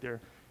doing back there,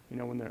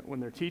 when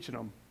they're teaching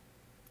them.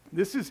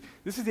 This is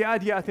the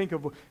idea, I think,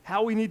 of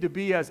how we need to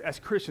be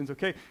as Christians,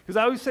 okay? Because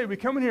I always say we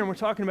come in here and we're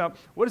talking about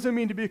what does it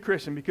mean to be a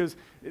Christian, because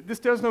this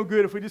does no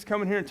good if we just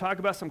come in here and talk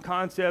about some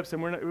concepts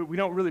and we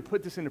don't really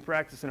put this into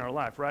practice in our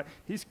life, right?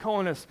 He's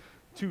calling us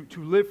to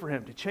live for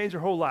him, to change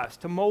our whole lives,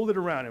 to mold it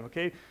around him,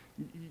 okay?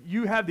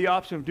 You have the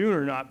option of doing it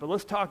or not, but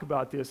let's talk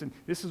about this, and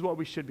this is what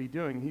we should be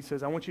doing. And he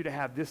says, I want you to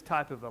have this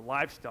type of a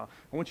lifestyle.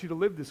 I want you to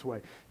live this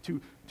way,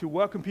 to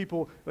welcome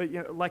people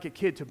like a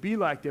kid, to be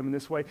like them in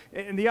this way.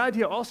 And the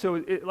idea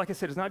also, like I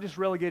said, is not just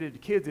relegated to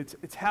kids.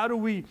 It's how do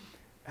we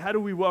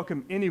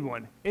welcome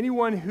anyone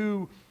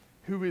who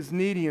is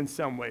needy in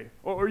some way.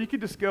 Or you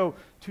could just go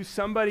to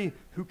somebody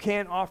who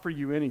can't offer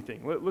you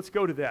anything. Let's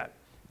go to that.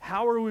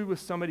 How are we with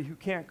somebody who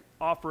can't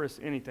offer us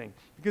anything?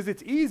 Because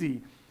it's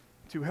easy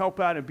to help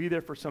out and be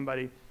there for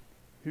somebody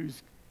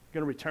who's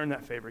going to return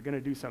that favor, going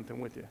to do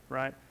something with you,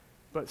 right?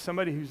 But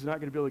somebody who's not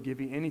going to be able to give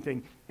you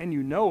anything, and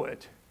you know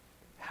it,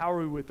 how are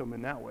we with them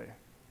in that way?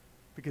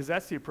 Because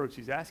that's the approach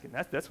he's asking.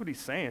 That's what he's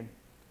saying.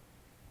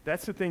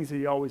 That's the things that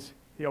he always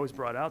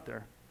brought out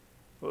there.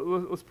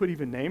 Let's put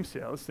even names to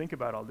it. Let's think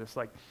about all this,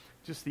 like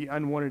just the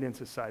unwanted in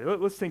society.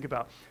 Let's think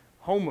about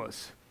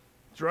homeless,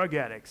 drug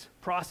addicts,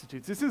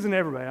 prostitutes. This isn't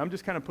everybody. I'm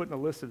just kind of putting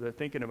a list of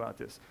thinking about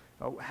this,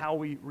 how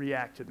we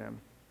react to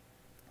them.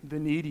 The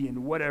needy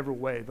in whatever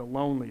way, the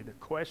lonely, the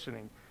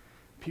questioning,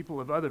 people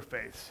of other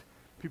faiths,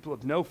 people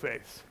of no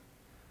faiths.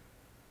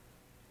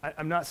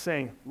 I'm not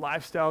saying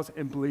lifestyles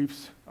and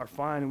beliefs are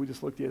fine and we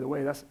just look the other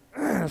way. That's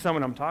not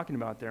what I'm talking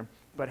about there.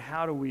 But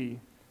how do we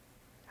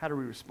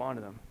respond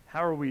to them?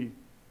 How are we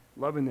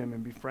loving them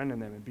and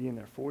befriending them and being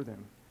there for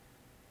them?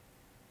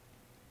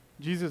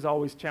 Jesus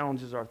always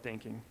challenges our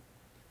thinking.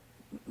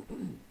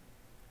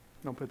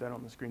 Don't put that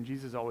on the screen.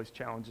 Jesus always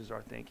challenges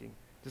our thinking.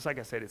 Just like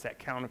I said, it's that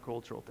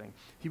countercultural thing.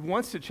 He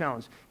wants to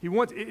challenge.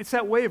 It's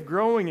that way of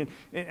growing,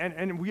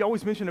 and we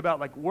always mention about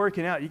like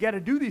working out. You got to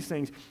do these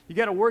things. You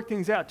got to work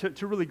things out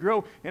to really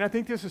grow. And I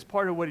think this is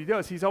part of what he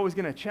does. He's always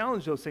going to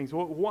challenge those things.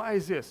 Well, why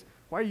is this?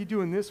 Why are you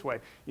doing this way?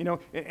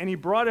 And he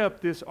brought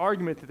up this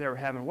argument that they were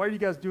having. Why are you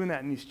guys doing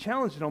that? And he's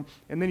challenging them,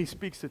 and then he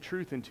speaks the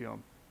truth into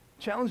them,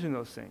 challenging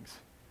those things.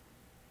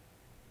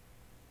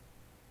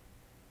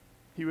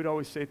 He would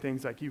always say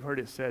things like, you've heard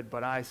it said,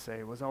 but I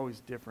say. It was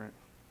always different.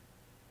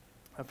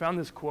 I found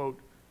this quote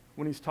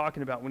when he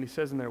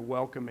says in there,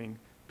 welcoming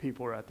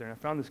people are out there. And I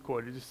found this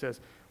quote. It just says,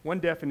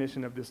 one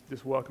definition of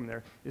this welcome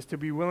there is to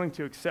be willing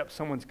to accept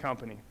someone's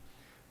company.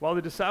 While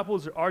the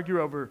disciples argue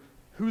over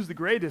who's the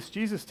greatest,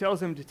 Jesus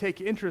tells them to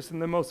take interest in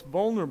the most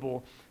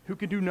vulnerable who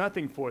can do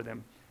nothing for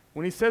them.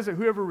 When he says that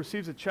whoever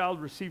receives a child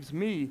receives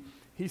me,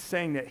 he's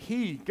saying that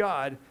he,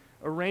 God,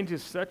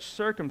 arranges such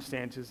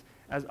circumstances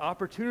as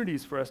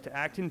opportunities for us to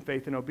act in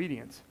faith and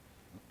obedience.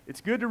 It's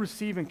good to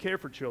receive and care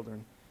for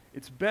children.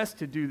 It's best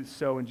to do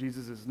so in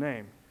Jesus'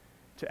 name.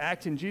 To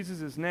act in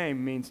Jesus'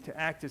 name means to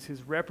act as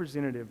his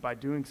representative by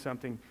doing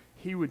something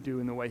he would do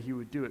in the way he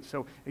would do it.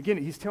 So again,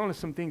 he's telling us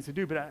some things to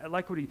do, but I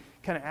like what he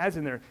kind of adds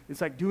in there. It's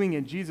like doing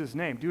in Jesus'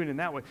 name, doing it in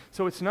that way.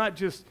 So it's not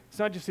just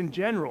in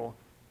general.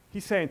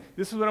 He's saying,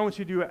 this is what I want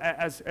you to do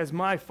as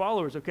my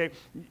followers, okay?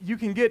 You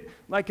can get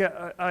like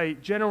a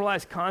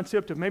generalized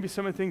concept of maybe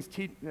some of the things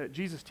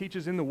Jesus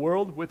teaches in the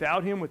world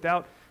without him,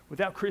 without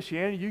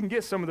Christianity. You can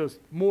get some of those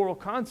moral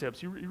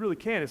concepts. You really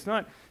can. It's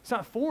not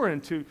foreign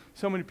to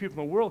so many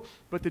people in the world,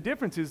 but the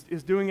difference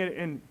is doing it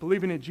and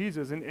believing in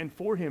Jesus and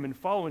for him and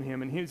following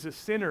him, and he's the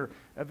center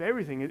of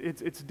everything.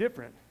 It's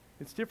different.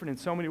 It's different in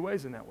so many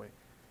ways in that way.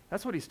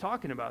 That's what he's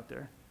talking about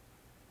there.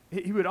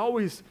 He would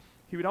always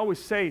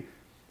say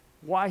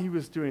why he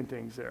was doing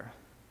things there.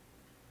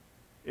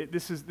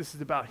 This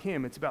is about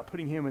him. It's about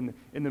putting him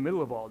in the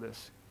middle of all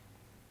this.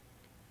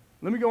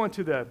 Let me go on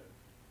to the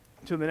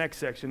next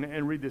section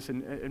and read this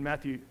in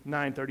Matthew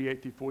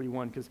 9:38 through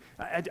 41, because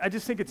I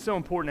just think it's so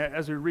important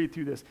as we read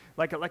through this.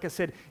 Like I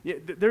said,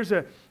 there's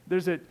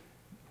a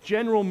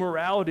general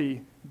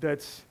morality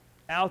that's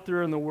out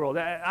there in the world.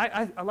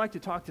 I like to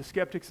talk to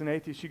skeptics and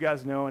atheists, you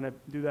guys know, and I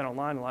do that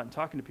online a lot and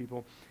talking to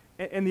people.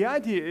 And the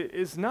idea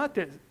is not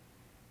that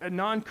a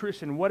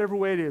non-Christian, whatever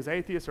way it is,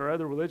 atheist or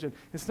other religion,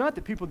 it's not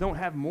that people don't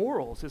have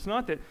morals. It's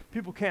not that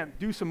people can't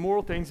do some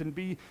moral things and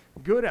be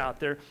good out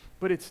there,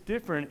 but it's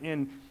different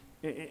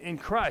in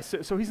Christ.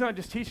 So he's not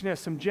just teaching us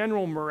some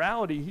general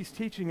morality. He's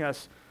teaching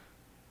us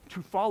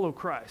to follow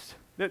Christ.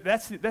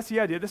 That's the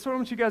idea. That's what I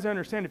want you guys to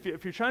understand.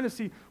 If you're trying to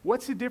see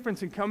what's the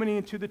difference in coming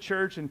into the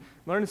church and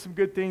learning some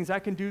good things, I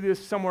can do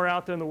this somewhere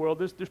out there in the world.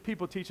 There's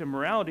people teaching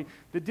morality.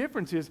 The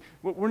difference is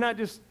we're not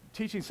just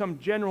teaching some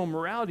general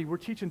morality. We're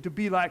teaching to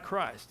be like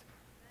Christ.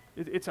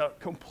 It's a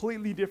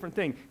completely different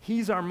thing.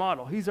 He's our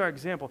model. He's our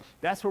example.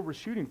 That's what we're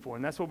shooting for,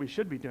 and that's what we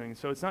should be doing.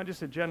 So it's not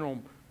just a general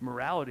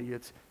morality.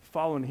 It's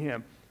following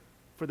him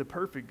for the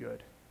perfect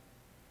good.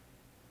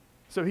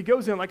 So he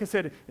goes in, like I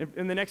said,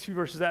 in the next few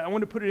verses, I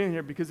want to put it in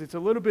here because it's a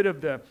little bit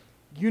of the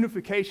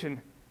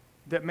unification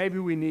that maybe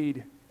we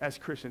need as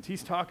Christians.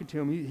 He's talking to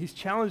him. He's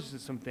challenged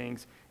some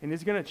things, and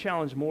he's going to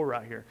challenge more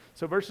right here.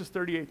 So verses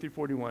 38 through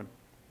 41. It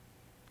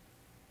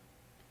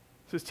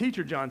says,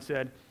 "Teacher," John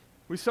said,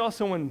 "we saw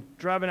someone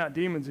driving out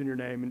demons in your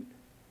name,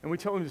 and we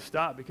told him to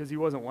stop because he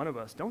wasn't one of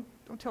us." Don't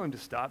tell him to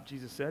stop,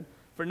 Jesus said.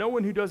 "For no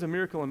one who does a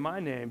miracle in my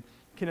name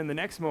can in the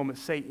next moment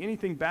say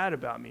anything bad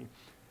about me.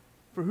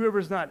 For whoever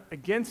is not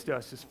against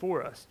us is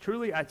for us.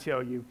 Truly I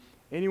tell you,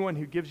 anyone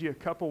who gives you a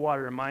cup of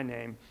water in my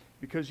name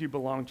because you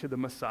belong to the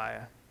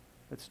Messiah,"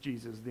 that's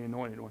Jesus, the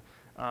anointed one,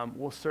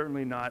 "will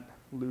certainly not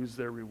lose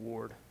their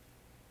reward."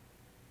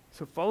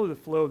 So follow the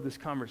flow of this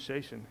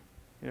conversation.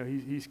 You know,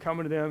 he's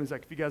coming to them. He's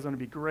like, if you guys want to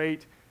be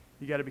great,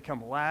 you got to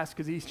become last,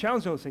 because he's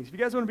challenging those things. If you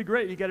guys want to be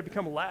great, you got to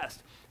become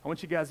last. I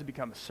want you guys to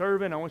become a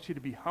servant. I want you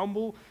to be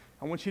humble.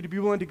 I want you to be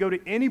willing to go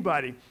to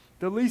anybody,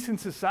 the least in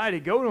society.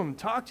 Go to them,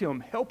 talk to them,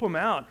 help them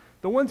out.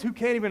 The ones who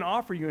can't even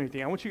offer you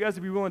anything, I want you guys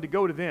to be willing to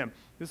go to them.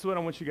 This is what I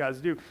want you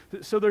guys to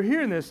do. So they're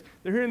hearing this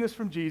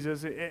from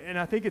Jesus, and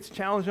I think it's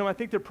challenging them. I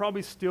think they're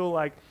probably still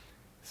like,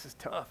 this is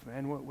tough,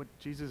 man, what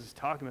Jesus is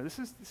talking about.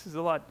 This is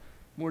a lot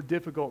more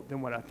difficult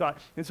than what I thought.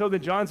 And so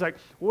then John's like,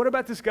 well, what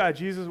about this guy,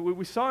 Jesus?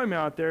 We saw him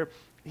out there.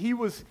 He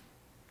was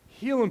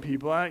healing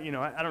people. I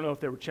don't know if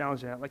they were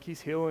challenging that. Like,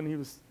 he's healing. He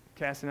was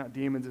casting out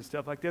demons and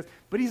stuff like this.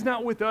 But he's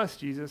not with us,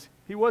 Jesus.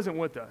 He wasn't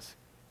with us.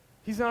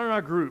 He's not in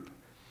our group.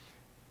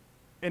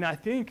 And I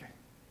think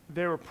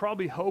they were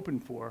probably hoping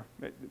for,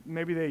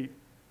 maybe they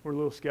were a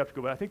little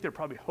skeptical, but I think they're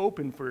probably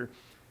hoping for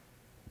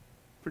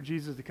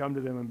Jesus to come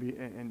to them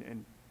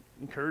and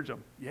encourage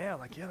them. Yeah,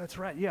 that's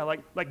right. Yeah,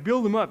 like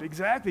build them up.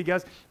 Exactly,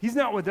 guys. He's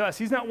not with us.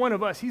 He's not one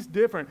of us. He's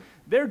different.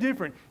 They're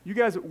different. You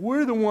guys,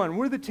 we're the one.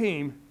 We're the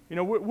team. You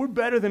know, we're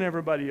better than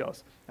everybody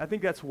else. I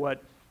think that's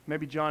what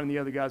maybe John and the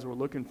other guys were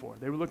looking for.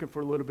 They were looking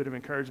for a little bit of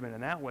encouragement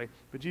in that way,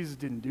 but Jesus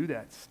didn't do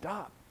that.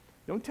 Stop.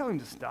 Don't tell him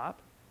to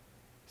stop.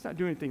 He's not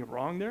doing anything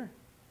wrong there.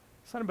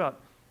 It's not about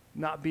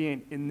not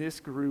being in this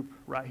group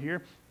right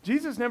here.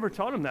 Jesus never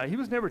taught him that. He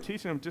was never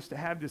teaching them just to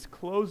have this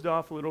closed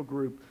off little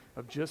group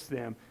of just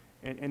them.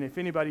 And if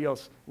anybody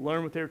else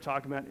learned what they were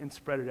talking about and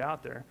spread it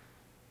out there,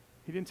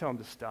 he didn't tell them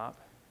to stop.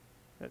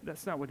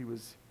 That's not what he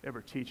was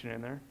ever teaching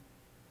in there.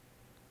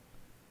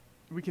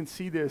 We can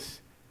see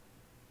this.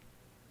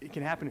 It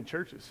can happen in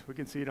churches. We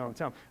can see it all the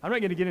time. I'm not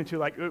going to get into,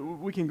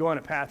 we can go on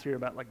a path here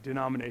about,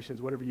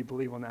 denominations, whatever you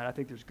believe on that. I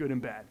think there's good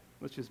and bad.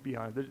 Let's just be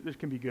honest. There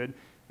can be good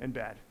and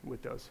bad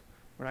with those.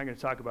 We're not going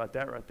to talk about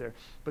that right there.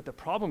 But the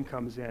problem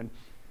comes in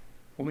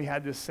when we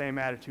had this same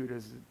attitude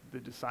as the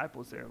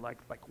disciples there, like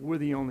we're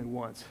the only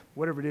ones.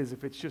 Whatever it is,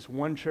 if it's just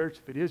one church,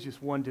 if it is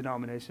just one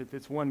denomination, if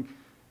it's one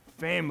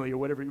family or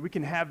whatever, we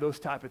can have those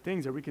type of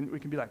things, or we can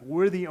be like,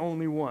 we're the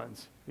only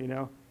ones, you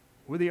know?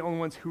 We're the only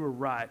ones who are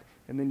right.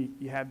 And then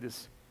you have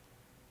this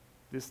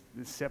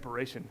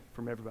separation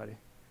from everybody.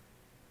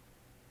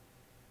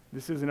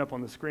 This isn't up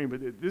on the screen,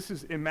 but this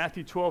is in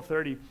Matthew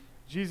 12:30.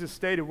 Jesus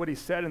stated what he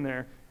said in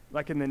there,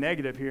 like in the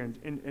negative here.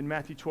 In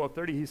Matthew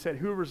 12:30, he said,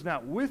 whoever's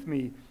not with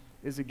me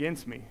is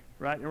against me,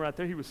 right? And right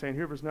there he was saying,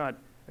 whoever's not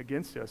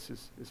against us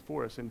is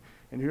for us, and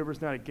whoever's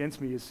not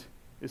against me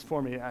is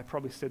for me. I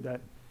probably said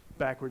that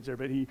backwards there,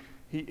 but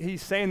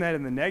he's saying that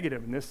in the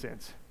negative in this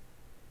sense.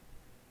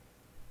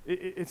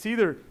 It's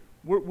either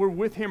we're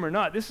with him or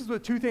not. This is the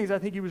two things I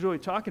think he was really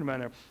talking about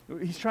there.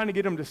 He's trying to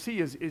get them to see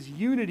is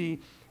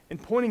unity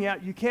and pointing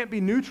out you can't be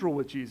neutral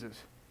with Jesus.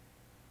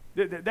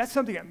 That's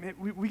something,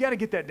 we got to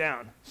get that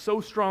down so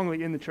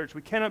strongly in the church.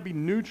 We cannot be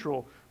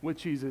neutral with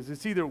Jesus.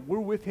 It's either we're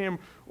with him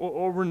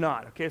or we're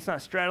not, okay? It's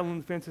not straddling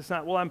the fence. It's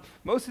not,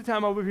 most of the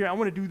time over here, I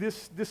want to do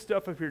this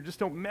stuff up here. Just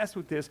don't mess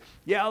with this.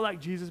 Yeah, I like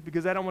Jesus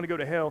because I don't want to go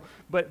to hell,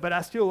 but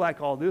I still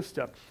like all this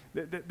stuff.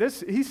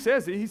 He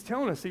says it. He's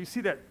telling us. So you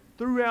see that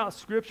throughout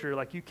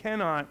Scripture, you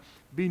cannot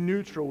be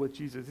neutral with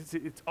Jesus.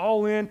 It's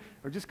all in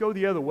or just go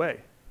the other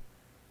way.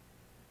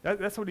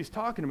 That's what he's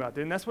talking about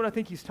there, and that's what I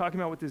think he's talking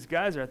about with these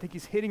guys there. I think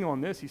he's hitting on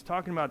this. He's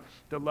talking about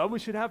the love we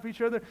should have for each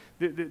other,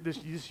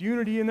 this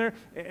unity in there,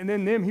 and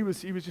then he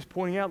was just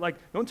pointing out,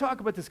 don't talk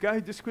about this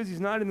guy just because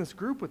he's not in this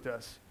group with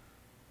us.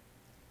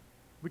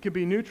 We can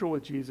be neutral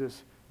with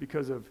Jesus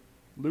because of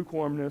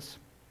lukewarmness,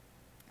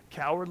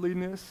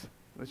 cowardliness,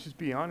 let's just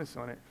be honest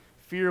on it,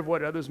 fear of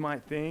what others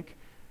might think,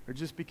 or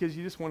just because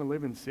you just want to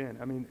live in sin.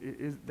 I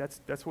mean,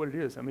 that's what it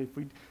is. I mean,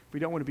 if we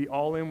don't want to be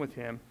all in with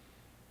him,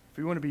 if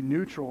we want to be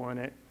neutral in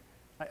it,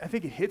 I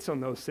think it hits on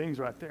those things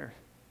right there.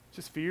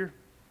 Just fear.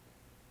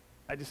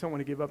 I just don't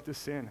want to give up this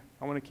sin.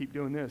 I want to keep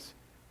doing this.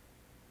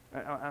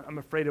 I'm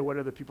afraid of what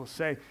other people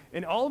say.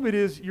 And all of it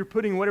is you're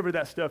putting whatever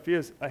that stuff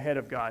is ahead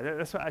of God.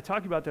 That's why I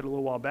talked about that a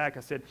little while back. I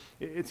said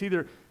it's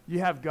either you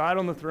have God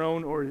on the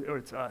throne or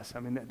it's us. I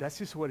mean, that's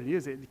just what it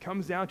is. It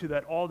comes down to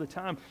that all the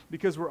time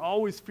because we're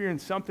always fearing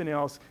something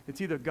else.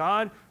 It's either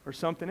God or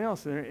something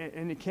else.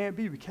 And it can't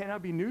be. We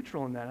cannot be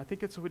neutral in that. I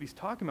think that's what he's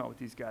talking about with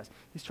these guys.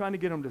 He's trying to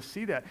get them to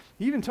see that.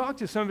 He even talked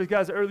to some of his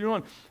guys earlier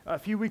on, a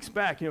few weeks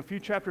back, a few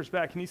chapters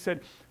back, and he said,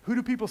 who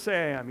do people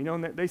say I am?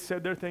 And they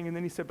said their thing, and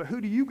then he said, but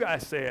who do you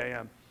guys say I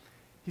am?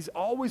 He's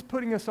always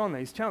putting us on that.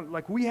 He's challenging,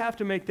 like we have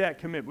to make that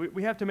commitment.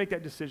 We have to make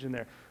that decision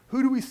there.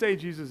 Who do we say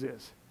Jesus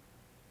is?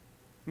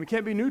 We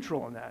can't be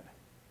neutral on that.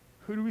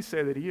 Who do we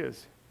say that he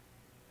is?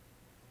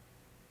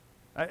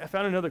 I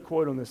found another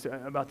quote on this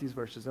about these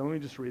verses. Let me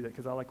just read it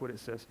because I like what it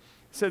says. It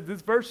said,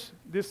 this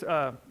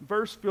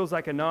verse feels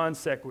like a non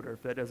sequitur,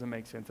 if that doesn't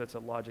make sense. That's a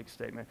logic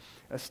statement,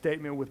 a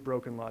statement with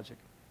broken logic.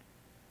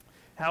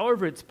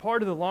 However, it's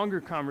part of the longer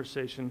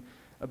conversation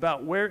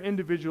about where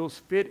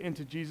individuals fit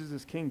into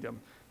Jesus' kingdom.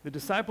 The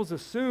disciples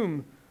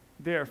assume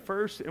they are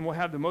first and will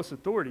have the most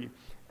authority.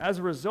 As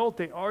a result,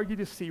 they argue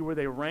to see where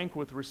they rank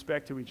with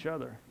respect to each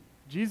other.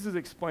 Jesus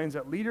explains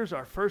that leaders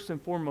are first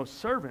and foremost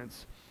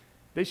servants.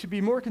 They should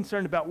be more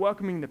concerned about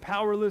welcoming the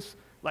powerless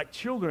like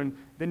children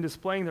than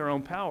displaying their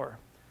own power.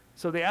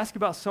 So they ask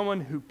about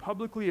someone who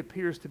publicly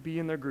appears to be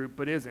in their group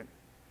but isn't.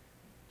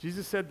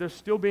 Jesus said they're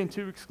still being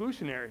too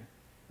exclusionary.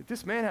 If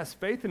this man has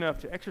faith enough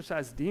to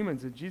exorcise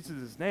demons in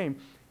Jesus' name,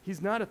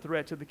 he's not a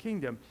threat to the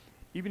kingdom,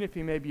 even if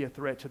he may be a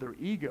threat to their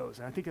egos.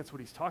 And I think that's what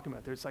he's talking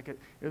about there. It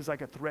was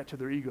like a threat to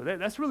their ego.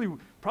 That's really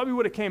probably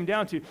what it came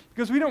down to,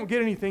 because we don't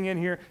get anything in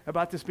here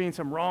about this being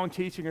some wrong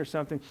teaching or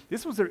something.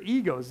 This was their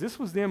egos. This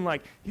was them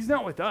like, he's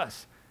not with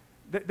us.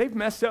 They've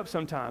messed up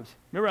sometimes.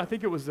 Remember, I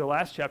think it was the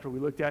last chapter we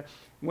looked at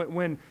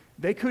when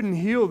they couldn't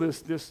heal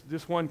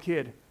this one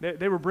kid.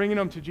 They were bringing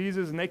him to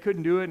Jesus, and they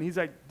couldn't do it. And he's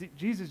like,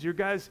 Jesus, your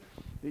guys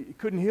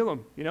couldn't heal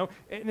him,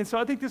 And so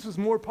I think this was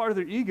more part of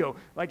their ego.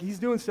 Like he's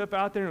doing stuff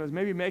out there, and it was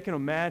maybe making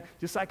them mad,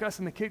 just like us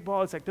in the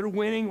kickball. It's like they're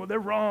winning. Well, they're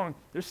wrong.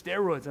 They're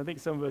steroids. I think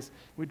some of us,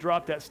 we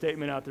dropped that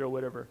statement out there or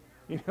whatever,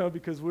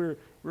 because we're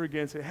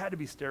against it. It had to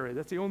be steroids.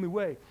 That's the only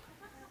way.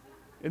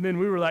 And then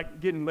we were like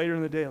getting later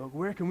in the day, like,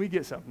 where can we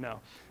get something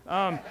now?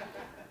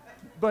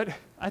 But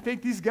I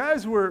think these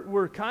guys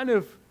were kind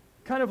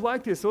of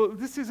like this. So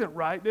this isn't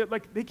right.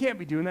 They can't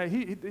be doing that.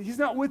 He's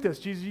not with us,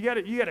 Jesus. You got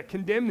to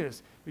condemn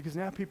this, because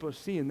now people are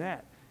seeing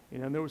that.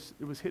 And it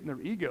was hitting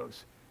their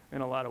egos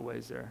in a lot of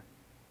ways there.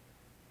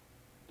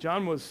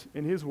 John was,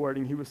 in his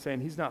wording, he was saying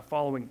he's not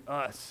following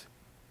us.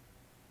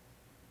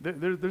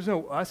 There's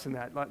no us in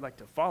that, like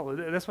to follow.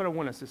 That's what I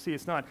want us to see.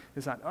 It's not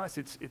us.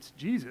 It's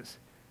Jesus.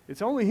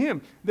 It's only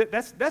him.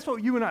 That's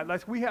what you and I,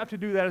 like we have to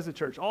do that as a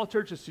church. All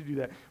churches should do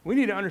that. We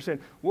need to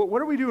understand,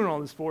 what are we doing all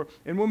this for?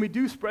 And when we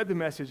do spread the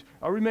message,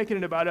 are we making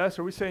it about us?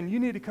 Or are we saying, you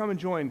need to come and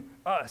join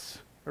us?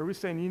 Or are we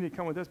saying, you need to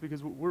come with us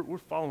because we're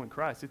following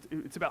Christ?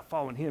 It's about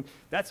following him.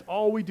 That's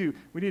all we do.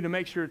 We need to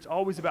make sure it's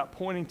always about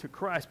pointing to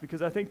Christ,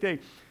 because I think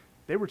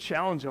they were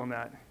challenged on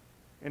that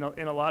in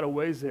a lot of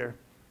ways there.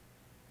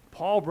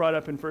 Paul brought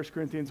up in 1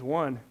 Corinthians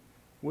 1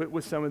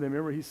 with some of them.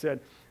 Remember, he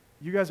said,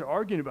 you guys are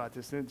arguing about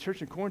this. And the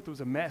church in Corinth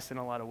was a mess in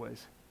a lot of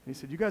ways. And he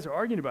said, you guys are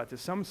arguing about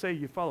this. Some say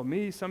you follow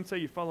me. Some say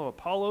you follow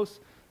Apollos.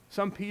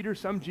 Some Peter.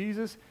 Some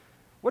Jesus.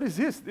 What is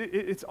this?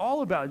 It's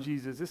all about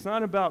Jesus. It's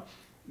not about,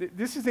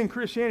 this is in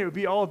Christianity. It would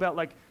be all about,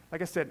 like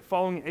I said,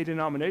 following a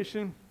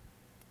denomination,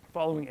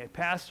 following a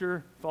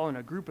pastor, following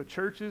a group of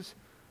churches.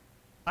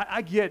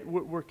 I get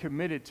we're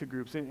committed to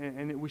groups,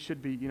 and we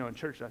should be, in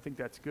church. I think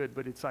that's good.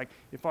 But it's like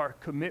if our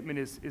commitment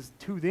is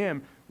to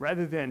them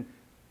rather than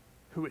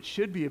who it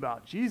should be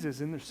about, Jesus,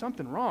 then there's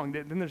something wrong.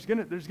 Then there's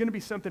gonna be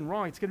something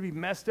wrong. It's gonna be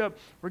messed up.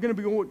 We're gonna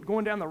be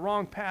going down the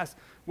wrong path.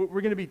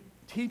 We're gonna be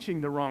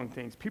teaching the wrong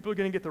things. People are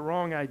gonna get the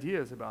wrong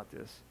ideas about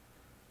this.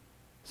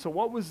 So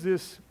what was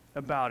this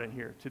about in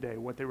here today,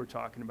 what they were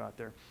talking about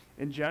there?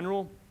 In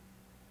general,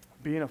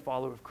 being a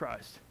follower of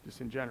Christ, just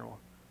in general.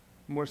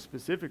 More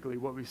specifically,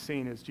 what we've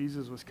seen is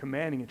Jesus was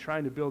commanding and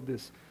trying to build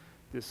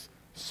this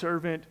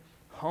servant,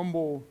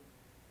 humble,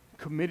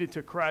 committed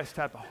to Christ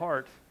type of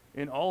heart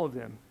in all of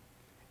them.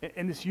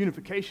 And this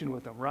unification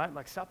with them, right?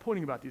 Like, stop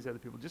pointing about these other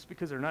people. Just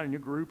because they're not in your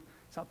group,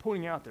 stop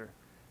pointing out there.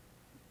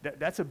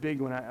 That's a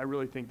big one. I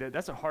really think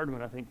that's a hard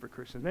one, I think, for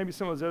Christians. Maybe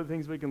some of those other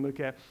things we can look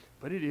at,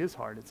 but it is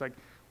hard. It's like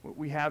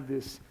we have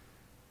this,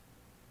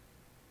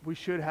 we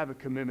should have a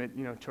commitment,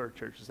 to our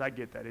churches. I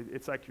get that.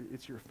 It's like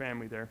it's your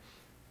family there.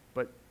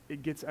 But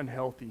it gets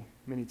unhealthy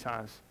many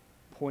times,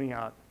 pointing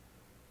out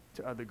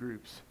to other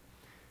groups.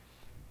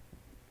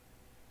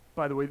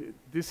 By the way,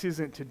 this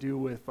isn't to do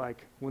with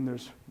like when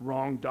there's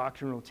wrong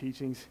doctrinal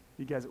teachings.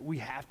 You guys, we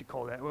have to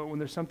call that. When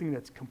there's something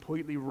that's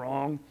completely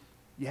wrong,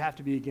 you have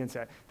to be against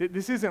that.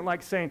 This isn't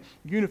like saying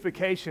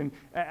unification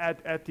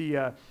at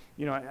the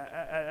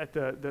at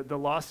the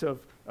loss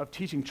of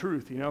teaching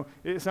truth,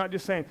 It's not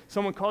just saying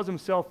someone calls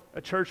himself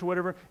a church or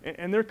whatever,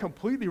 and they're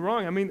completely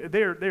wrong. I mean,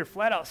 they're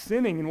flat out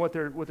sinning in what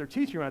they're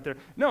teaching right there.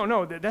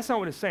 No, that's not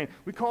what it's saying.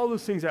 We call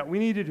those things out. We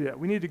need to do that.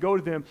 We need to go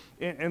to them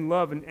and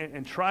love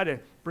and try to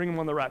bring them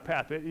on the right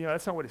path.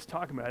 That's not what he's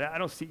talking about. I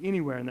don't see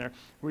anywhere in there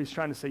where he's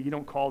trying to say you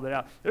don't call that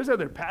out. There's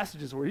other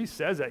passages where he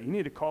says that. You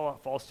need to call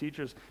out false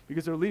teachers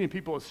because they're leading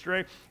people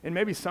astray, and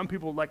maybe some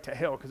people like to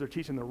hell because they're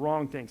teaching the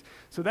wrong things.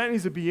 So that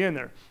needs to be in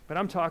there. But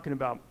I'm talking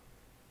about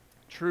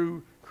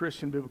true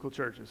Christian biblical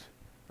churches.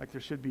 Like there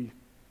should be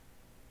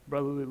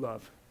brotherly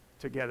love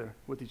together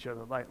with each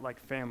other, like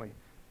family.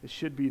 It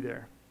should be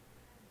there.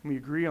 We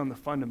agree on the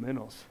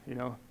fundamentals,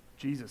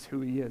 Jesus,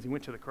 who he is. He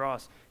went to the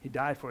cross. He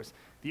died for us.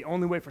 The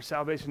only way for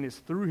salvation is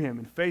through him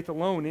and faith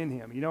alone in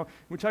him.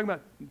 We're talking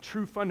about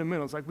true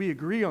fundamentals. Like we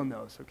agree on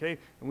those, okay?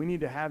 And we need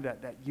to have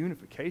that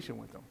unification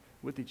with them,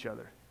 with each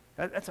other.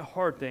 That's a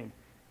hard thing.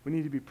 We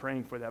need to be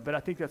praying for that. But I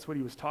think that's what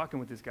he was talking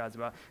with these guys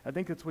about. I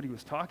think that's what he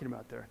was talking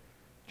about there,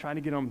 trying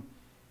to get them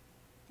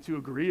to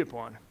agree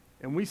upon.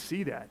 And we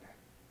see that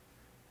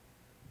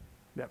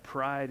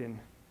pride and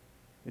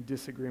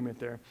disagreement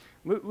there.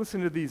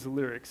 Listen to these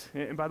lyrics.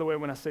 And by the way,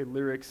 when I say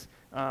lyrics,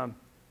 I'm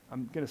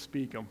going to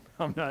speak them.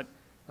 I'm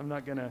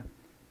not going to,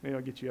 maybe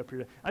I'll get you up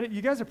here.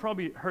 You guys have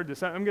probably heard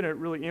this. I'm going to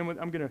really end with,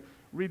 I'm going to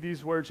read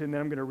these words and then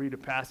I'm going to read a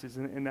passage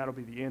and that'll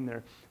be the end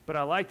there. But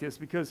I like this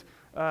because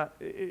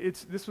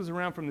this was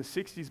around from the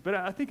 60s, but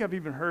I think I've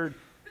even heard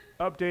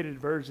updated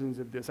versions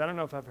of this. I don't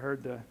know if I've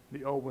heard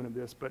the old one of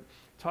this, but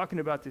talking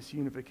about this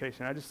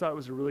unification, I just thought it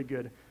was a really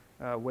good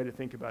way to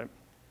think about it.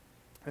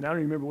 And I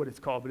don't remember what it's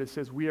called, but it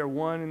says, we are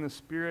one in the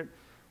Spirit,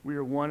 we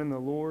are one in the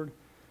Lord.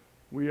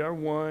 We are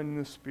one in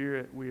the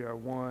Spirit, we are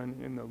one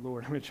in the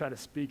Lord. I'm going to try to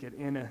speak it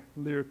in a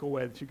lyrical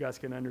way that you guys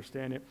can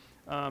understand it.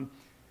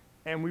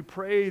 And we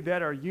pray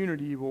that our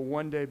unity will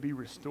one day be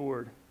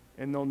restored,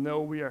 and they'll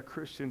know we are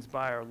Christians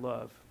by our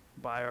love,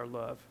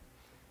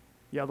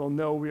 Yeah, they'll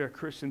know we are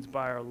Christians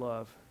by our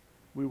love.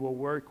 We will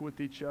work with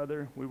each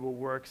other, we will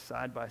work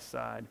side by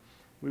side.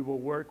 We will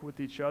work with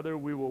each other,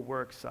 we will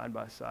work side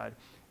by side.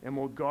 And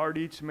we'll guard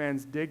each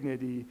man's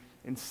dignity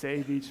and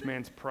save each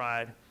man's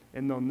pride.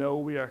 And they'll know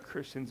we are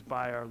Christians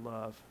by our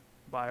love,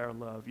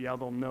 Yeah,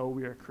 they'll know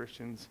we are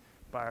Christians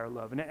by our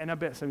love. And I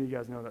bet some of you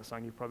guys know that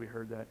song. You've probably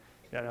heard that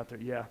out there.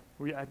 Yeah.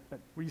 Were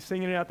you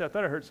singing it out there? I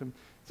thought I heard some.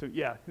 So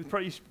yeah, it's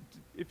probably,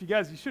 you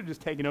should have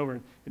just taken over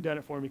and done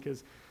it for me.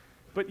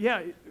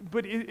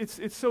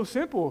 It's so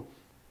simple.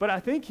 But I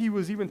think he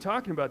was even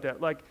talking about that.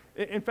 Like,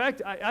 in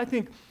fact, I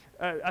think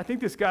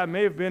this guy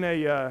may have been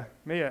a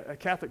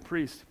Catholic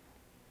priest.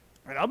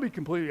 And I'll be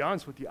completely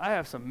honest with you. I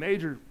have some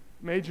major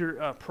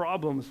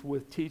problems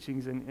with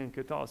teachings in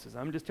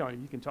Catholicism. I'm just telling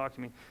you, you can talk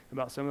to me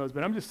about some of those.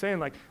 But I'm just saying,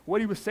 like, what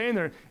he was saying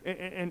there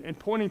and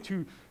pointing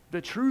to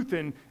the truth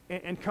and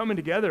coming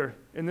together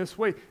in this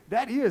way,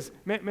 that is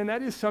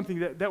something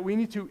that we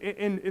need to,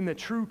 in the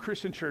true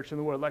Christian church in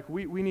the world, like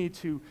we need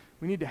to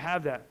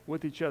have that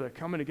with each other,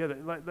 coming together.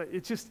 Like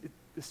it's just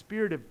the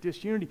spirit of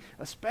disunity,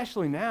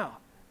 especially now.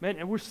 Man,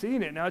 and we're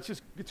seeing it now.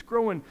 It's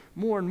growing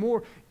more and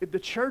more. The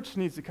church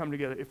needs to come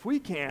together. If we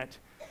can't,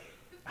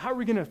 how are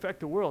we going to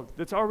affect the world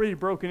that's already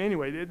broken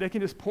anyway? They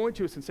can just point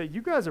to us and say,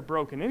 you guys are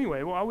broken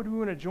anyway. Well, why would we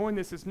want to join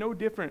this? It's no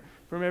different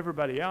from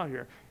everybody out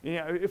here.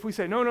 If we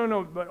say,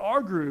 no, but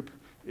our group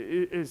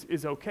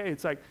is okay.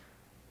 It's like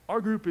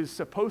our group is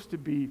supposed to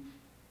be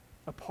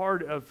a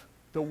part of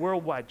the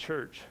worldwide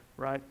church,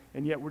 right?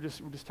 And yet we're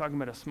just talking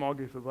about a small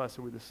group of us,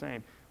 so we're the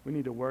same. We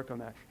need to work on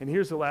that. And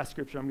here's the last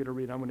scripture I'm going to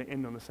read. I'm going to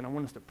end on this, and I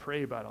want us to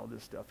pray about all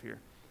this stuff here.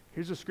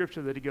 Here's a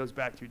scripture that he goes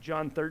back to,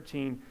 John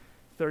 13,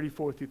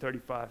 34 through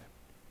 35.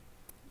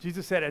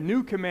 Jesus said, a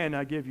new command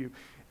I give you.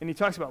 And he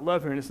talks about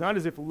love here, and it's not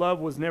as if love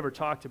was never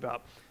talked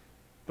about,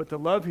 but the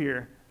love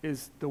here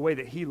is the way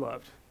that he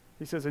loved.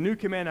 He says, a new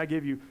command I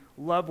give you,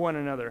 love one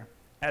another.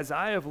 As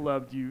I have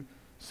loved you,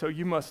 so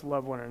you must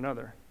love one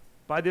another.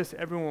 By this,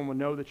 everyone will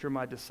know that you're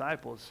my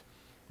disciples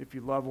if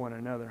you love one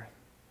another.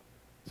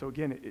 So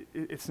again,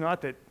 it's not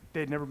that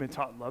they'd never been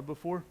taught love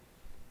before.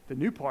 The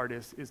new part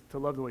is to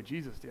love the way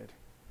Jesus did.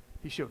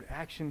 He showed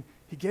action.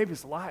 He gave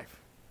his life.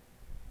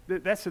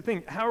 That's the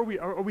thing. How are we?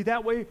 Are we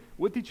that way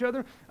with each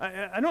other?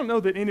 I don't know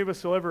that any of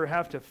us will ever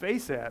have to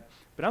face that,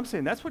 but I'm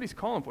saying that's what he's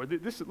calling for.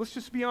 Let's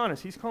just be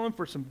honest. He's calling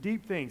for some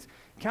deep things.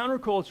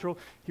 Countercultural.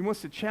 He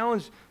wants to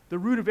challenge the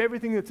root of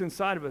everything that's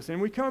inside of us.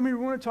 And we come here,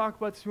 we want to talk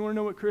about this. We want to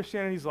know what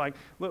Christianity is like.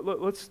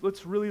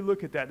 Let's really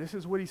look at that. This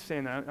is what he's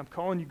saying. I'm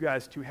calling you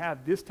guys to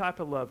have this type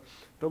of love,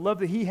 the love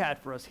that he had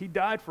for us. He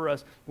died for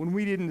us when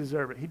we didn't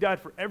deserve it. He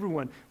died for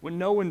everyone when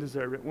no one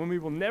deserved it, when we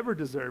will never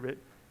deserve it.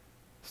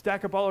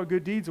 Stack up all our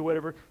good deeds or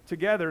whatever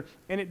together,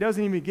 and it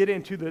doesn't even get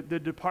into the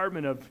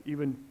department of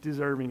even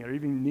deserving it or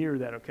even near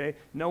that, okay?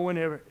 No one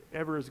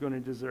ever is going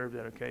to deserve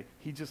that, okay?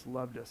 He just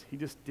loved us. He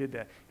just did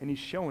that, and he's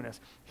showing us.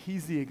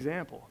 He's the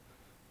example.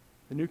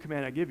 The new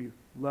command I give you,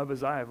 love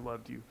as I have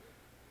loved you.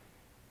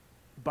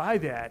 By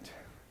that,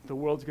 the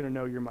world's going to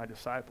know you're my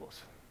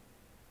disciples.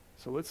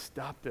 So let's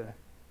stop the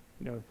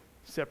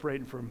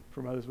separating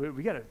from others.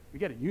 We gotta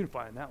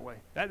unify in that way.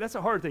 That's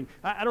a hard thing.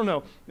 I don't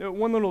know.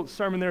 One little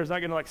sermon there is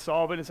not gonna like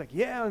solve it. It's like,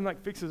 yeah, and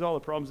like fixes all the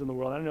problems in the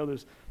world. I know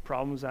there's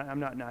problems. I'm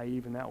not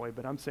naive in that way,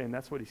 but I'm saying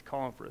that's what he's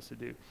calling for us to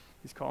do.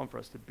 He's calling for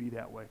us to be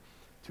that way,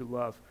 to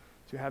love,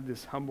 to have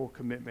this humble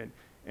commitment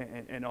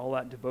and all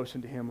that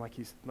devotion to him like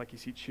you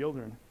see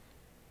children,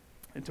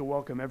 and to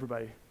welcome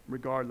everybody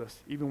regardless,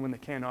 even when they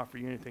can't offer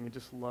you anything, and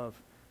just love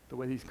the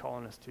way he's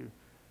calling us to.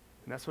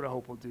 And that's what I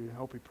hope we'll do. I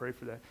hope we pray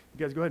for that. You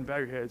guys go ahead and bow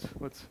your heads.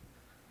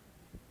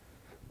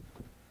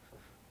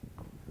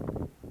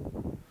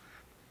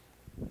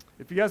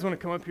 If you guys want to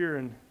come up here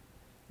and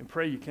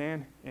pray, you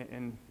can.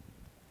 And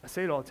I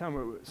say it all the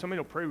time. Somebody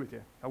will pray with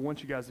you. I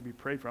want you guys to be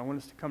prayed for. I want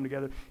us to come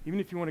together. Even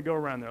if you want to go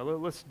around there,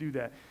 let's do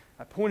that.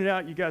 I pointed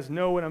out, you guys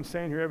know what I'm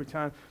saying here every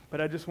time, but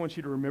I just want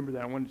you to remember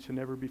that. I want it to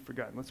never be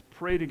forgotten. Let's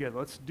pray together.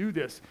 Let's do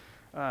this.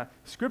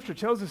 Scripture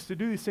tells us to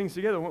do these things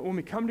together. When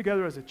we come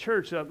together as a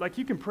church, like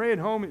you can pray at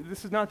home.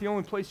 This is not the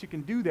only place you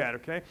can do that,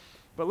 okay?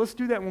 But let's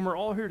do that when we're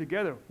all here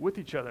together with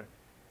each other.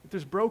 If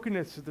there's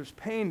brokenness, if there's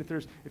pain,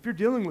 if you're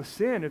dealing with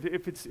sin,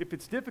 if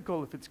it's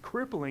difficult, if it's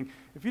crippling,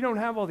 if you don't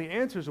have all the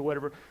answers or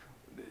whatever,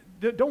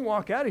 don't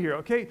walk out of here,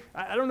 okay?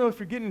 I don't know if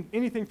you're getting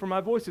anything from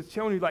my voice that's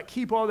telling you, like,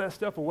 keep all that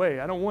stuff away.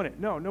 I don't want it.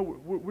 No,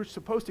 we're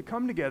supposed to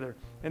come together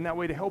in that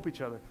way to help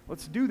each other.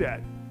 Let's do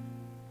that.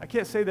 I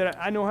can't say that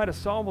I know how to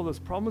solve all those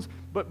problems,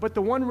 but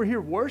the one we're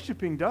here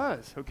worshiping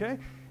does, okay?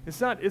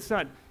 It's not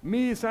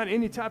me, it's not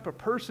any type of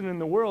person in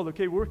the world,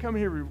 okay? We're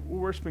coming here, we're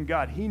worshiping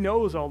God. He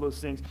knows all those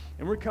things,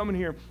 and we're coming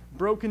here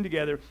broken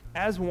together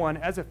as one,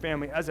 as a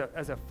family, as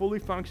a fully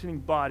functioning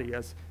body,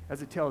 as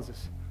it tells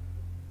us,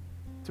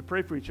 to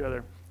pray for each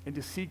other and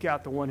to seek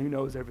out the one who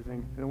knows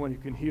everything and the one who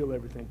can heal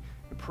everything,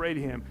 and pray to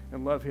him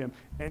and love him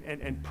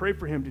and pray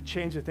for him to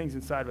change the things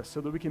inside of us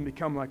so that we can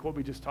become like what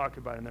we just talked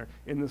about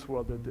in this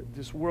world.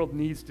 This world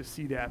needs to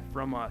see that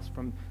from us,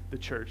 from the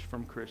church,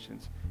 from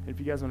Christians. And if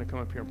you guys want to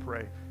come up here and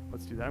pray,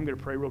 let's do that. I'm going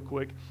to pray real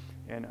quick,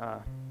 and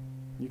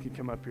you can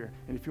come up here.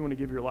 And if you want to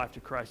give your life to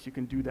Christ, you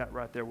can do that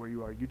right there where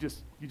you are. You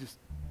just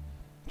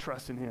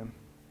trust in him.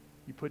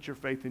 You put your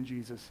faith in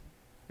Jesus.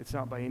 It's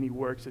not by any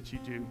works that you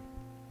do.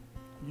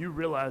 You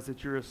realize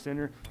that you're a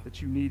sinner, that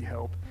you need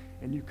help,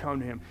 and you come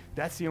to him.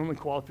 That's the only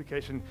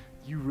qualification.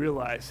 You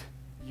realize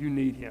you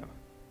need him.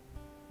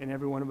 And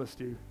every one of us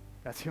do.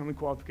 That's the only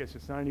qualification.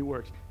 It's not any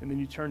works. And then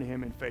you turn to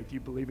him in faith.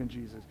 You believe in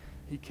Jesus.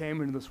 He came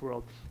into this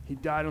world. He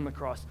died on the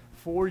cross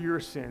for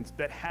your sins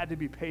that had to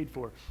be paid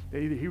for. That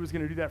either he was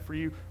going to do that for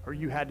you or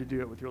you had to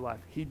do it with your life.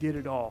 He did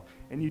it all.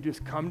 And you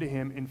just come to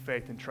him in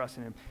faith and trust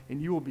in him.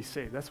 And you will be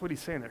saved. That's what he's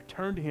saying there.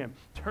 Turn to him.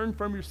 Turn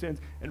from your sins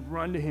and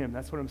run to him.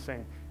 That's what I'm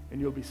saying. And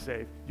you'll be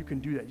saved. You can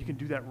do that. You can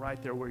do that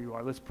right there where you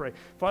are. Let's pray.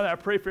 Father, I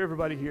pray for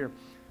everybody here.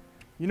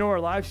 You know our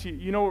lives.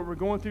 You know what we're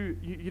going through.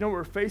 You know what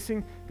we're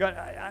facing. God,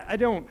 I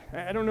don't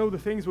know the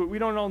things. We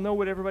don't all know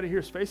what everybody here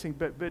is facing,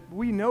 but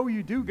we know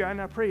you do, God,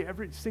 and I pray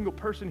every single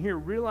person here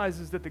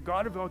realizes that the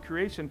God of all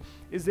creation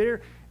is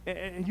there,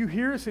 and you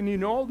hear us, and you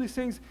know all these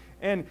things,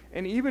 and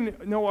even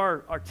know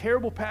our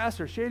terrible past,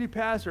 our shady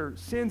past, our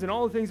sins, and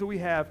all the things that we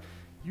have.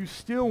 You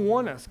still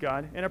want us,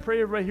 God. And I pray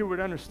everybody here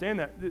would understand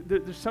that.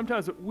 There's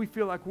sometimes that we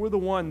feel like we're the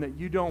one that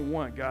you don't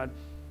want, God.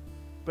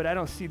 But I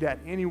don't see that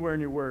anywhere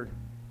in your word.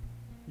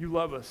 You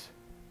love us.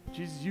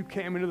 Jesus, you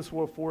came into this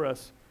world for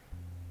us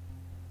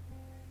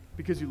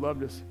because you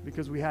loved us,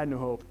 because we had no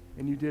hope,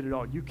 and you did it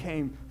all. You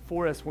came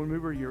for us when we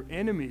were your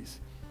enemies,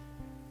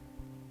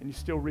 and you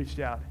still reached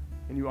out,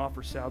 and you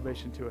offer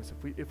salvation to us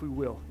if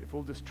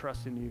we'll just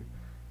trust in you.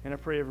 And I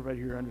pray everybody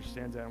here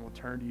understands that and will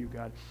turn to you,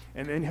 God.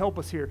 And then help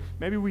us here.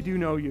 Maybe we do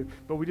know you,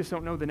 but we just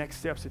don't know the next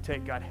steps to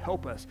take. God,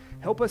 help us.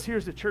 Help us here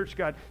as the church,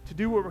 God, to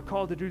do what we're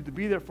called to do, to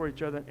be there for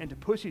each other and to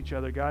push each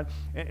other, God.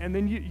 And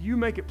then you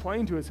make it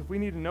plain to us if we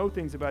need to know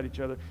things about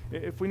each other,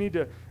 if we need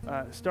to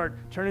start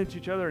turning to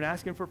each other and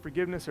asking for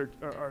forgiveness or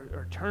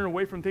turn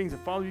away from things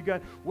and follow you,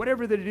 God.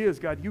 Whatever that it is,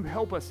 God, you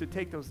help us to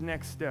take those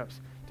next steps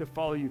to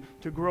follow you,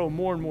 to grow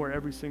more and more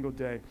every single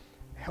day.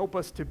 Help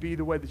us to be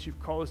the way that you've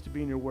called us to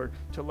be in your word,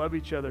 to love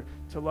each other,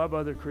 to love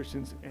other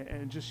Christians,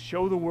 and just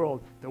show the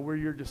world that we're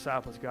your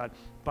disciples, God,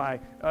 by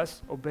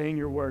us obeying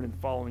your word and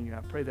following you.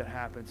 I pray that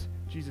happens.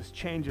 Jesus,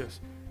 change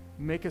us.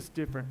 Make us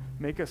different.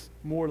 Make us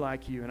more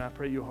like you. And I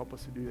pray you'll help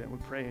us to do that. We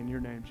pray in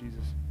your name,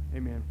 Jesus.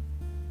 Amen.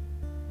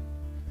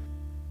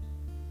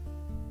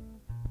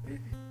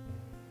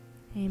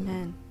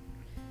 Amen.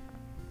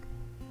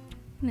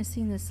 I'm going to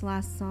sing this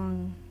last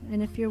song.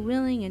 And if you're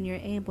willing and you're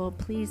able,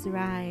 please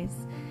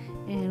rise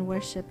and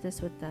worship this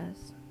with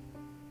us.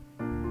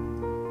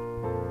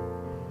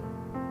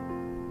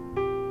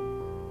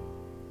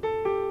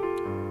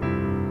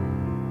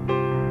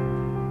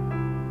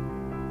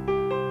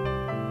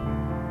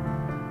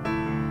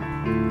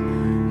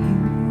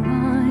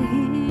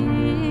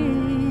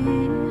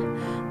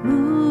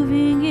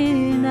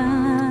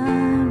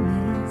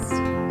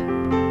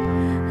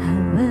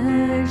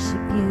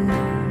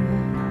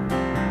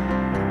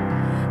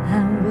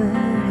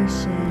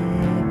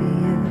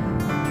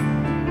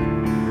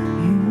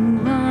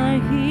 You are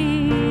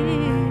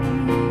here.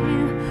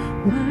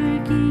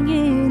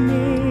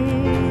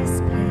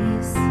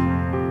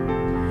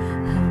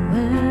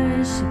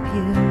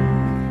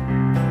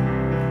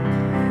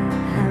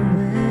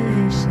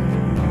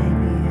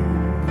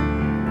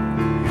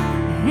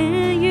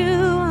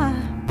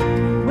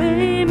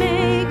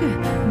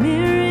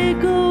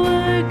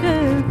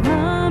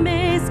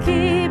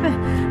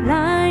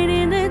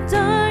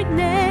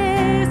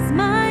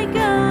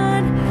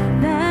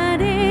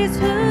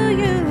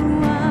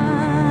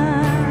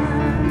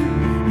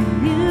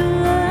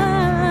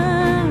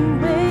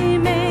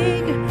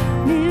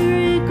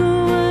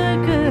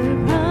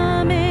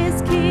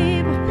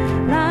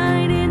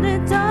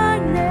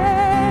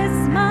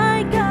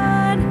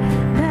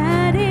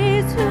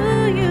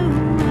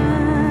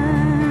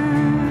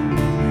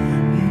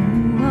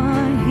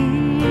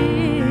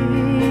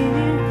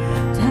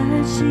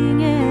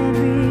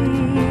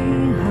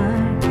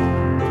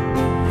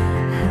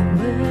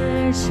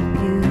 worship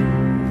you.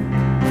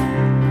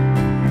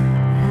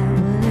 I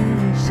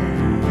worship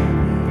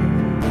you.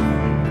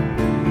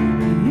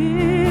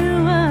 You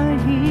are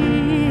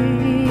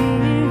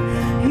here,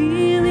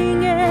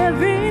 healing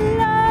every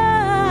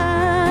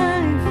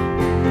life.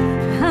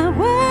 I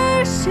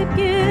worship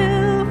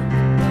you.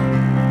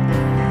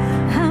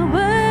 I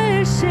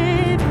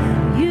worship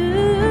you.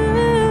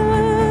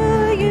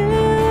 You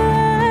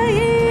are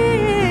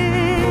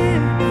here,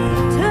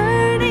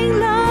 turning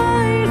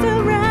lives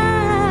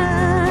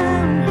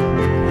around.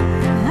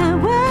 I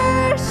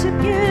worship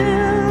you.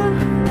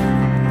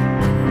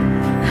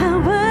 I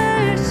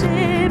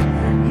worship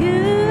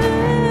you.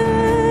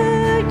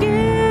 You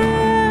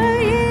are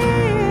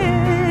here,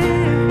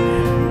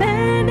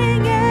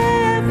 mending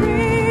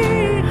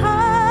every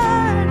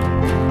heart.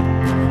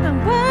 I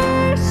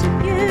worship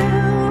you.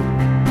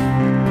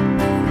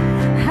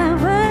 I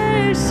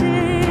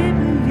worship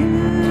you.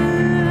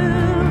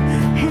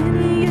 And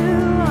you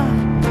are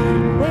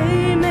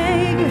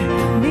waymaker,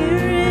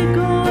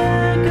 miracle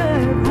worker,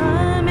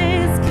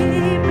 promise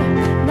keeper,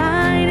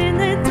 light in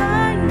the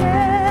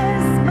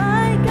darkness.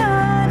 My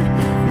God,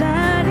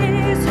 that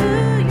is who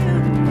you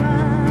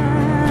are.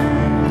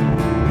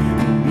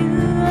 You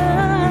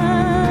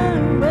are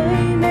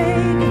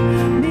waymaker,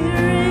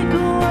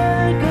 miracle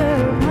worker,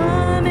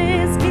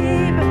 promise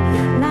keeper,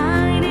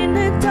 light in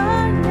the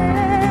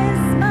darkness.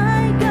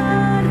 My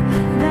God,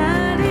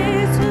 that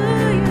is who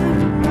you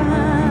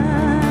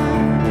are.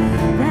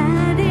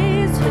 That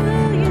is who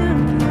you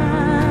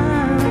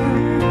are.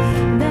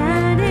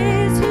 That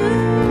is who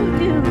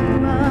you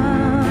are.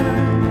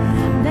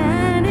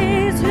 That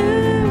is who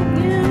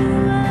you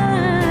are.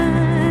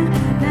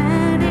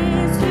 That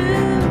is who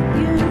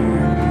you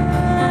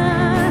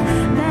are.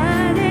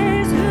 That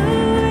is who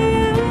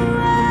you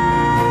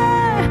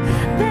are.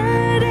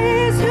 That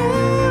is who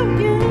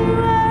you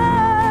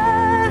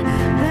are.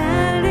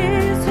 That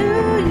is who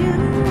you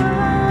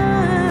are.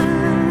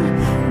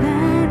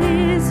 That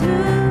is who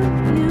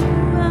you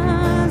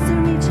are.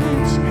 Sing me,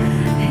 church.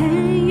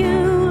 Hey, you,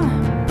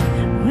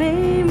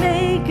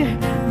 waymaker,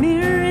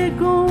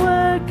 miracle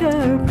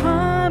worker,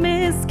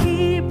 promise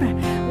keeper,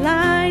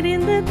 light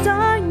in the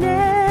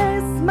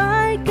darkness.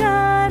 My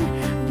God,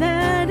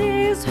 that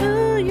is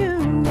who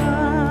you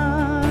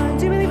are.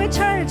 Do you believe it,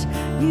 church?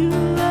 You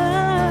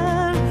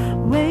are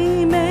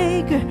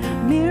waymaker,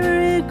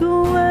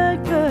 miracle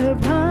worker,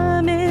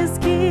 promise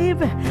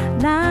keeper,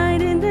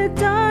 light in the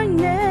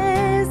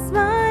darkness.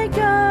 My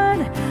God,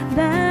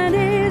 that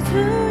is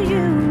who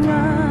you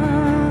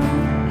are.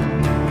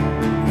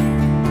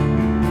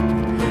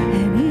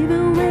 And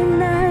even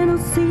when I don't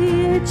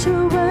see it,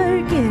 you're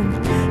working.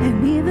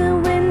 And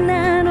even when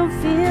I don't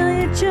feel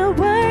it, you're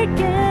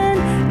working.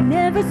 You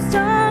never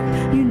stop,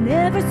 you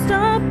never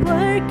stop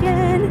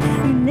working.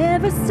 You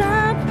never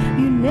stop,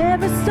 you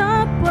never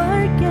stop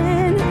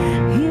working.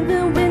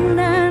 Even when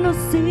I don't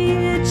see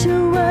it,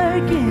 you're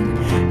working.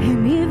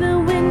 And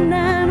even when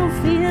I don't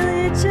feel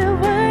it, you're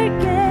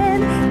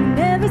working. You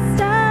never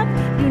stop,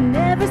 you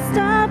never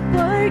stop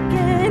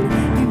working.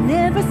 You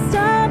never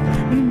stop,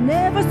 you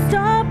never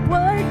stop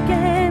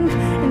working.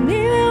 And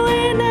even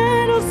when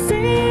I don't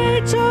see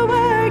it, you're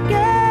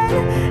working.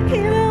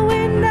 Even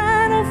when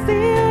I don't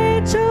feel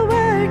it, you're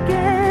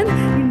working.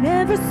 You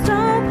never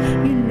stop,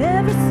 you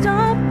never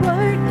stop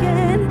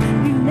working.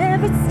 You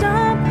never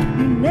stop,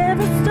 you never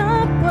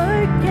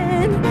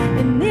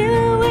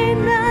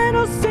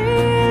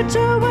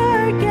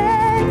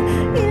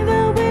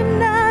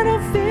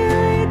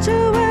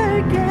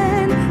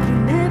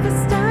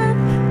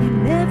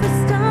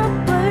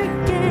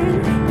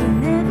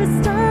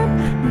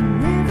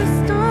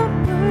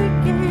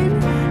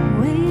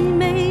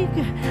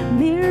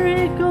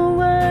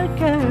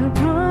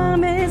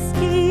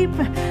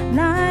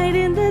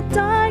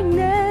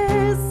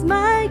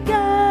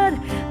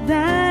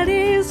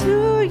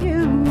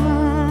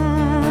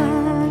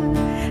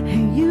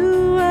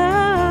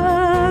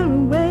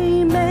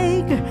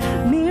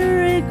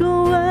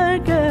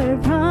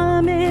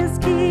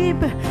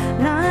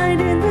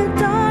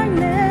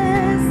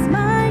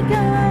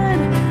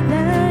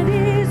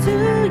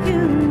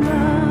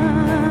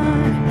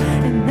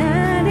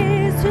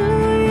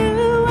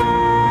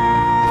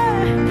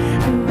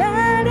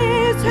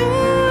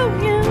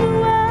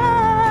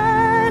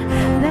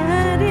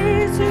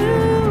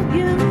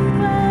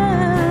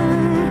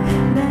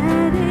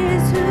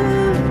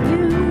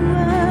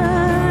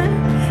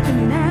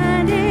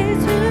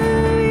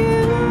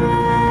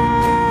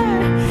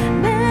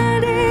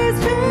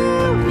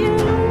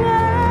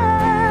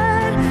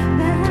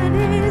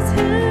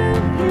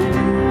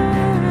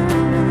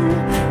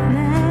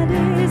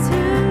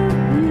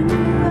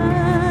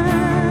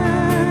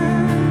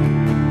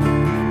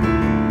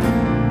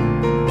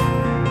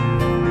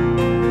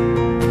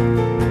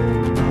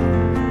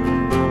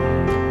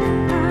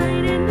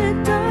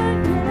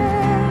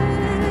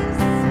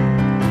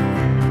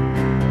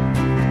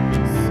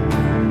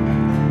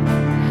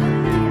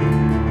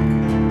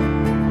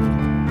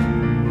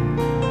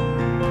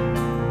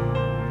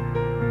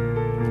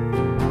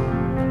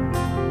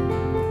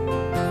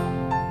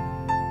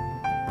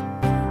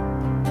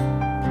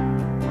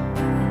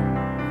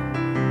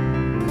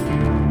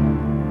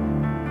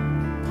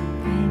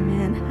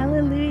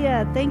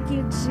Thank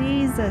you,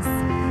 Jesus.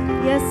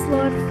 Yes,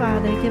 Lord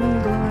Father, give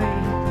him glory.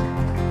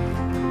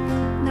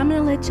 Now I'm going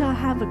to let y'all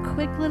have a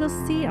quick little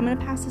seat. I'm going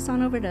to pass this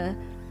on over to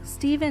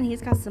Stephen.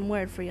 He's got some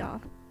word for y'all.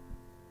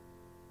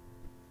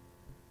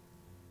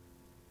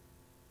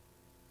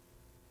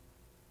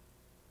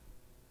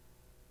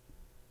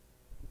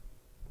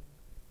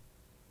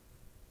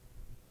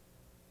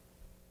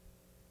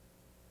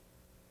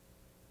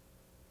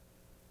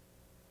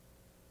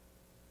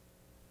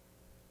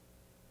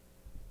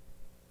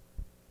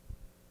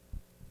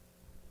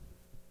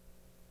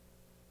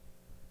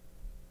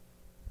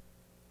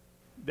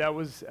 That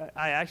was,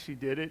 I actually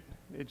did it.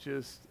 It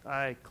just,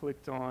 I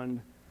clicked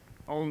on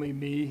only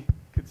me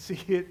could see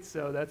it,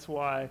 so that's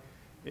why.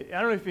 I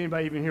don't know if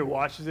anybody even here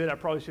watches it. I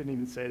probably shouldn't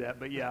even say that,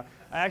 but yeah,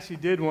 I actually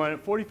did one.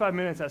 45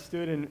 minutes I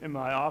stood in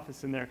my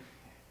office in there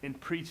and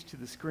preached to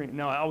the screen.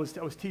 No, I was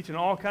teaching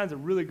all kinds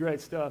of really great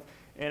stuff,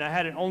 and I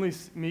had it only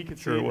me could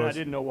see it, and I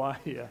didn't know why.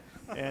 Yeah,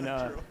 and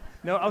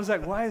no, I was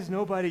like, why is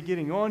nobody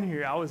getting on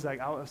here? I was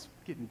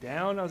getting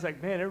down. I was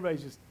like, man,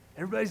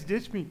 everybody's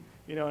ditched me.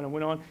 You know, and I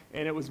went on,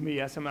 and it was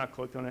me. I somehow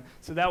clicked on it.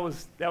 So that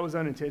was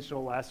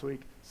unintentional last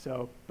week.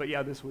 So, but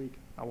yeah, this week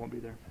I won't be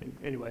there.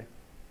 Anyway,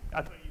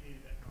 I thought you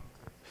needed that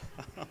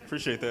conversation.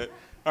 Appreciate that.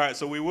 All right,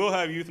 so we will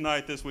have youth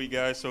night this week,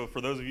 guys. So for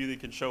those of you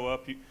that can show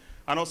up,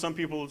 I know some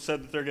people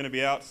said that they're going to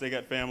be out, so they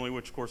got family,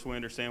 which of course we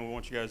understand. We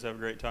want you guys to have a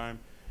great time.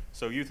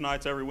 So youth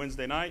nights every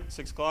Wednesday night,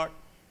 6 o'clock.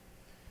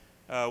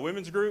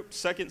 Women's group,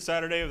 second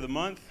Saturday of the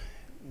month.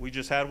 We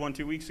just had one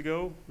 2 weeks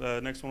ago. The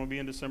next one will be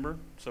in December.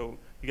 So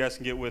you guys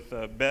can get with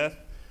Beth,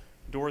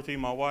 Dorothy,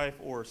 my wife,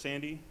 or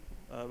Sandy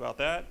about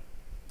that.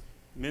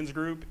 Men's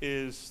group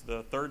is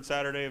the third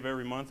Saturday of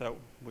every month.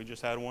 We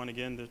just had one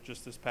again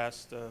just this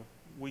past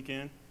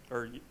weekend,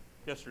 or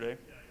yesterday.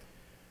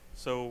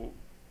 So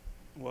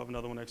we'll have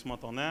another one next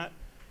month on that.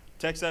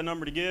 Text that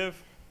number to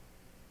give.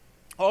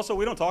 Also,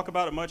 we don't talk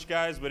about it much,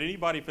 guys, but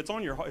anybody, if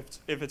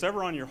it's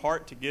ever on your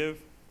heart to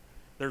give,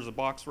 there's a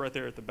box right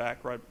there at the back,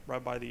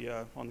 right by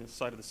the on the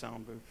side of the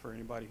sound booth for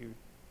anybody who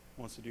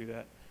wants to do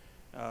that.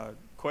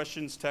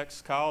 Questions,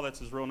 text Kyle. That's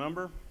his real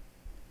number.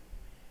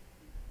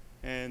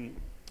 And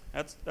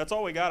that's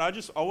all we got.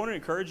 I want to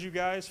encourage you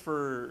guys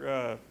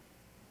for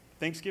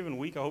Thanksgiving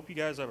week. I hope you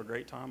guys have a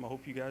great time. I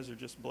hope you guys are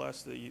just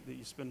blessed that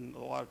you spend a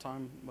lot of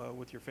time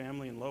with your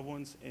family and loved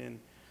ones. And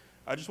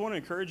I just want to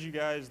encourage you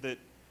guys that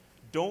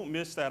don't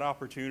miss that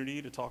opportunity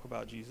to talk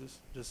about Jesus.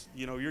 Just,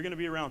 you're going to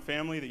be around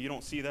family that you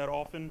don't see that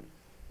often.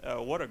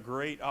 What a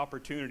great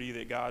opportunity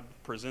that God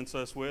presents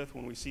us with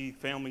when we see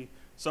family.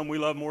 Some we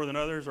love more than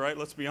others, right?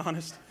 Let's be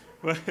honest.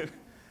 But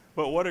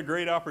what a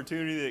great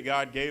opportunity that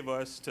God gave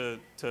us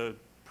to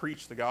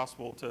preach the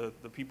gospel to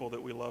the people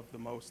that we love the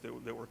most,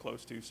 that we're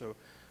close to. So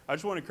I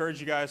just want to encourage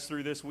you guys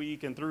through this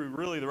week and through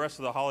really the rest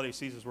of the holiday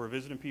seasons we're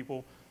visiting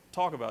people,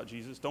 talk about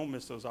Jesus. Don't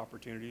miss those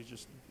opportunities.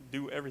 Just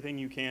do everything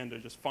you can to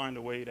just find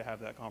a way to have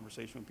that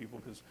conversation with people,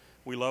 because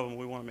we love them.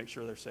 We want to make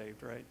sure they're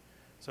saved, right?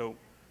 So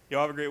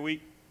y'all have a great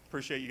week.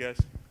 Appreciate you guys.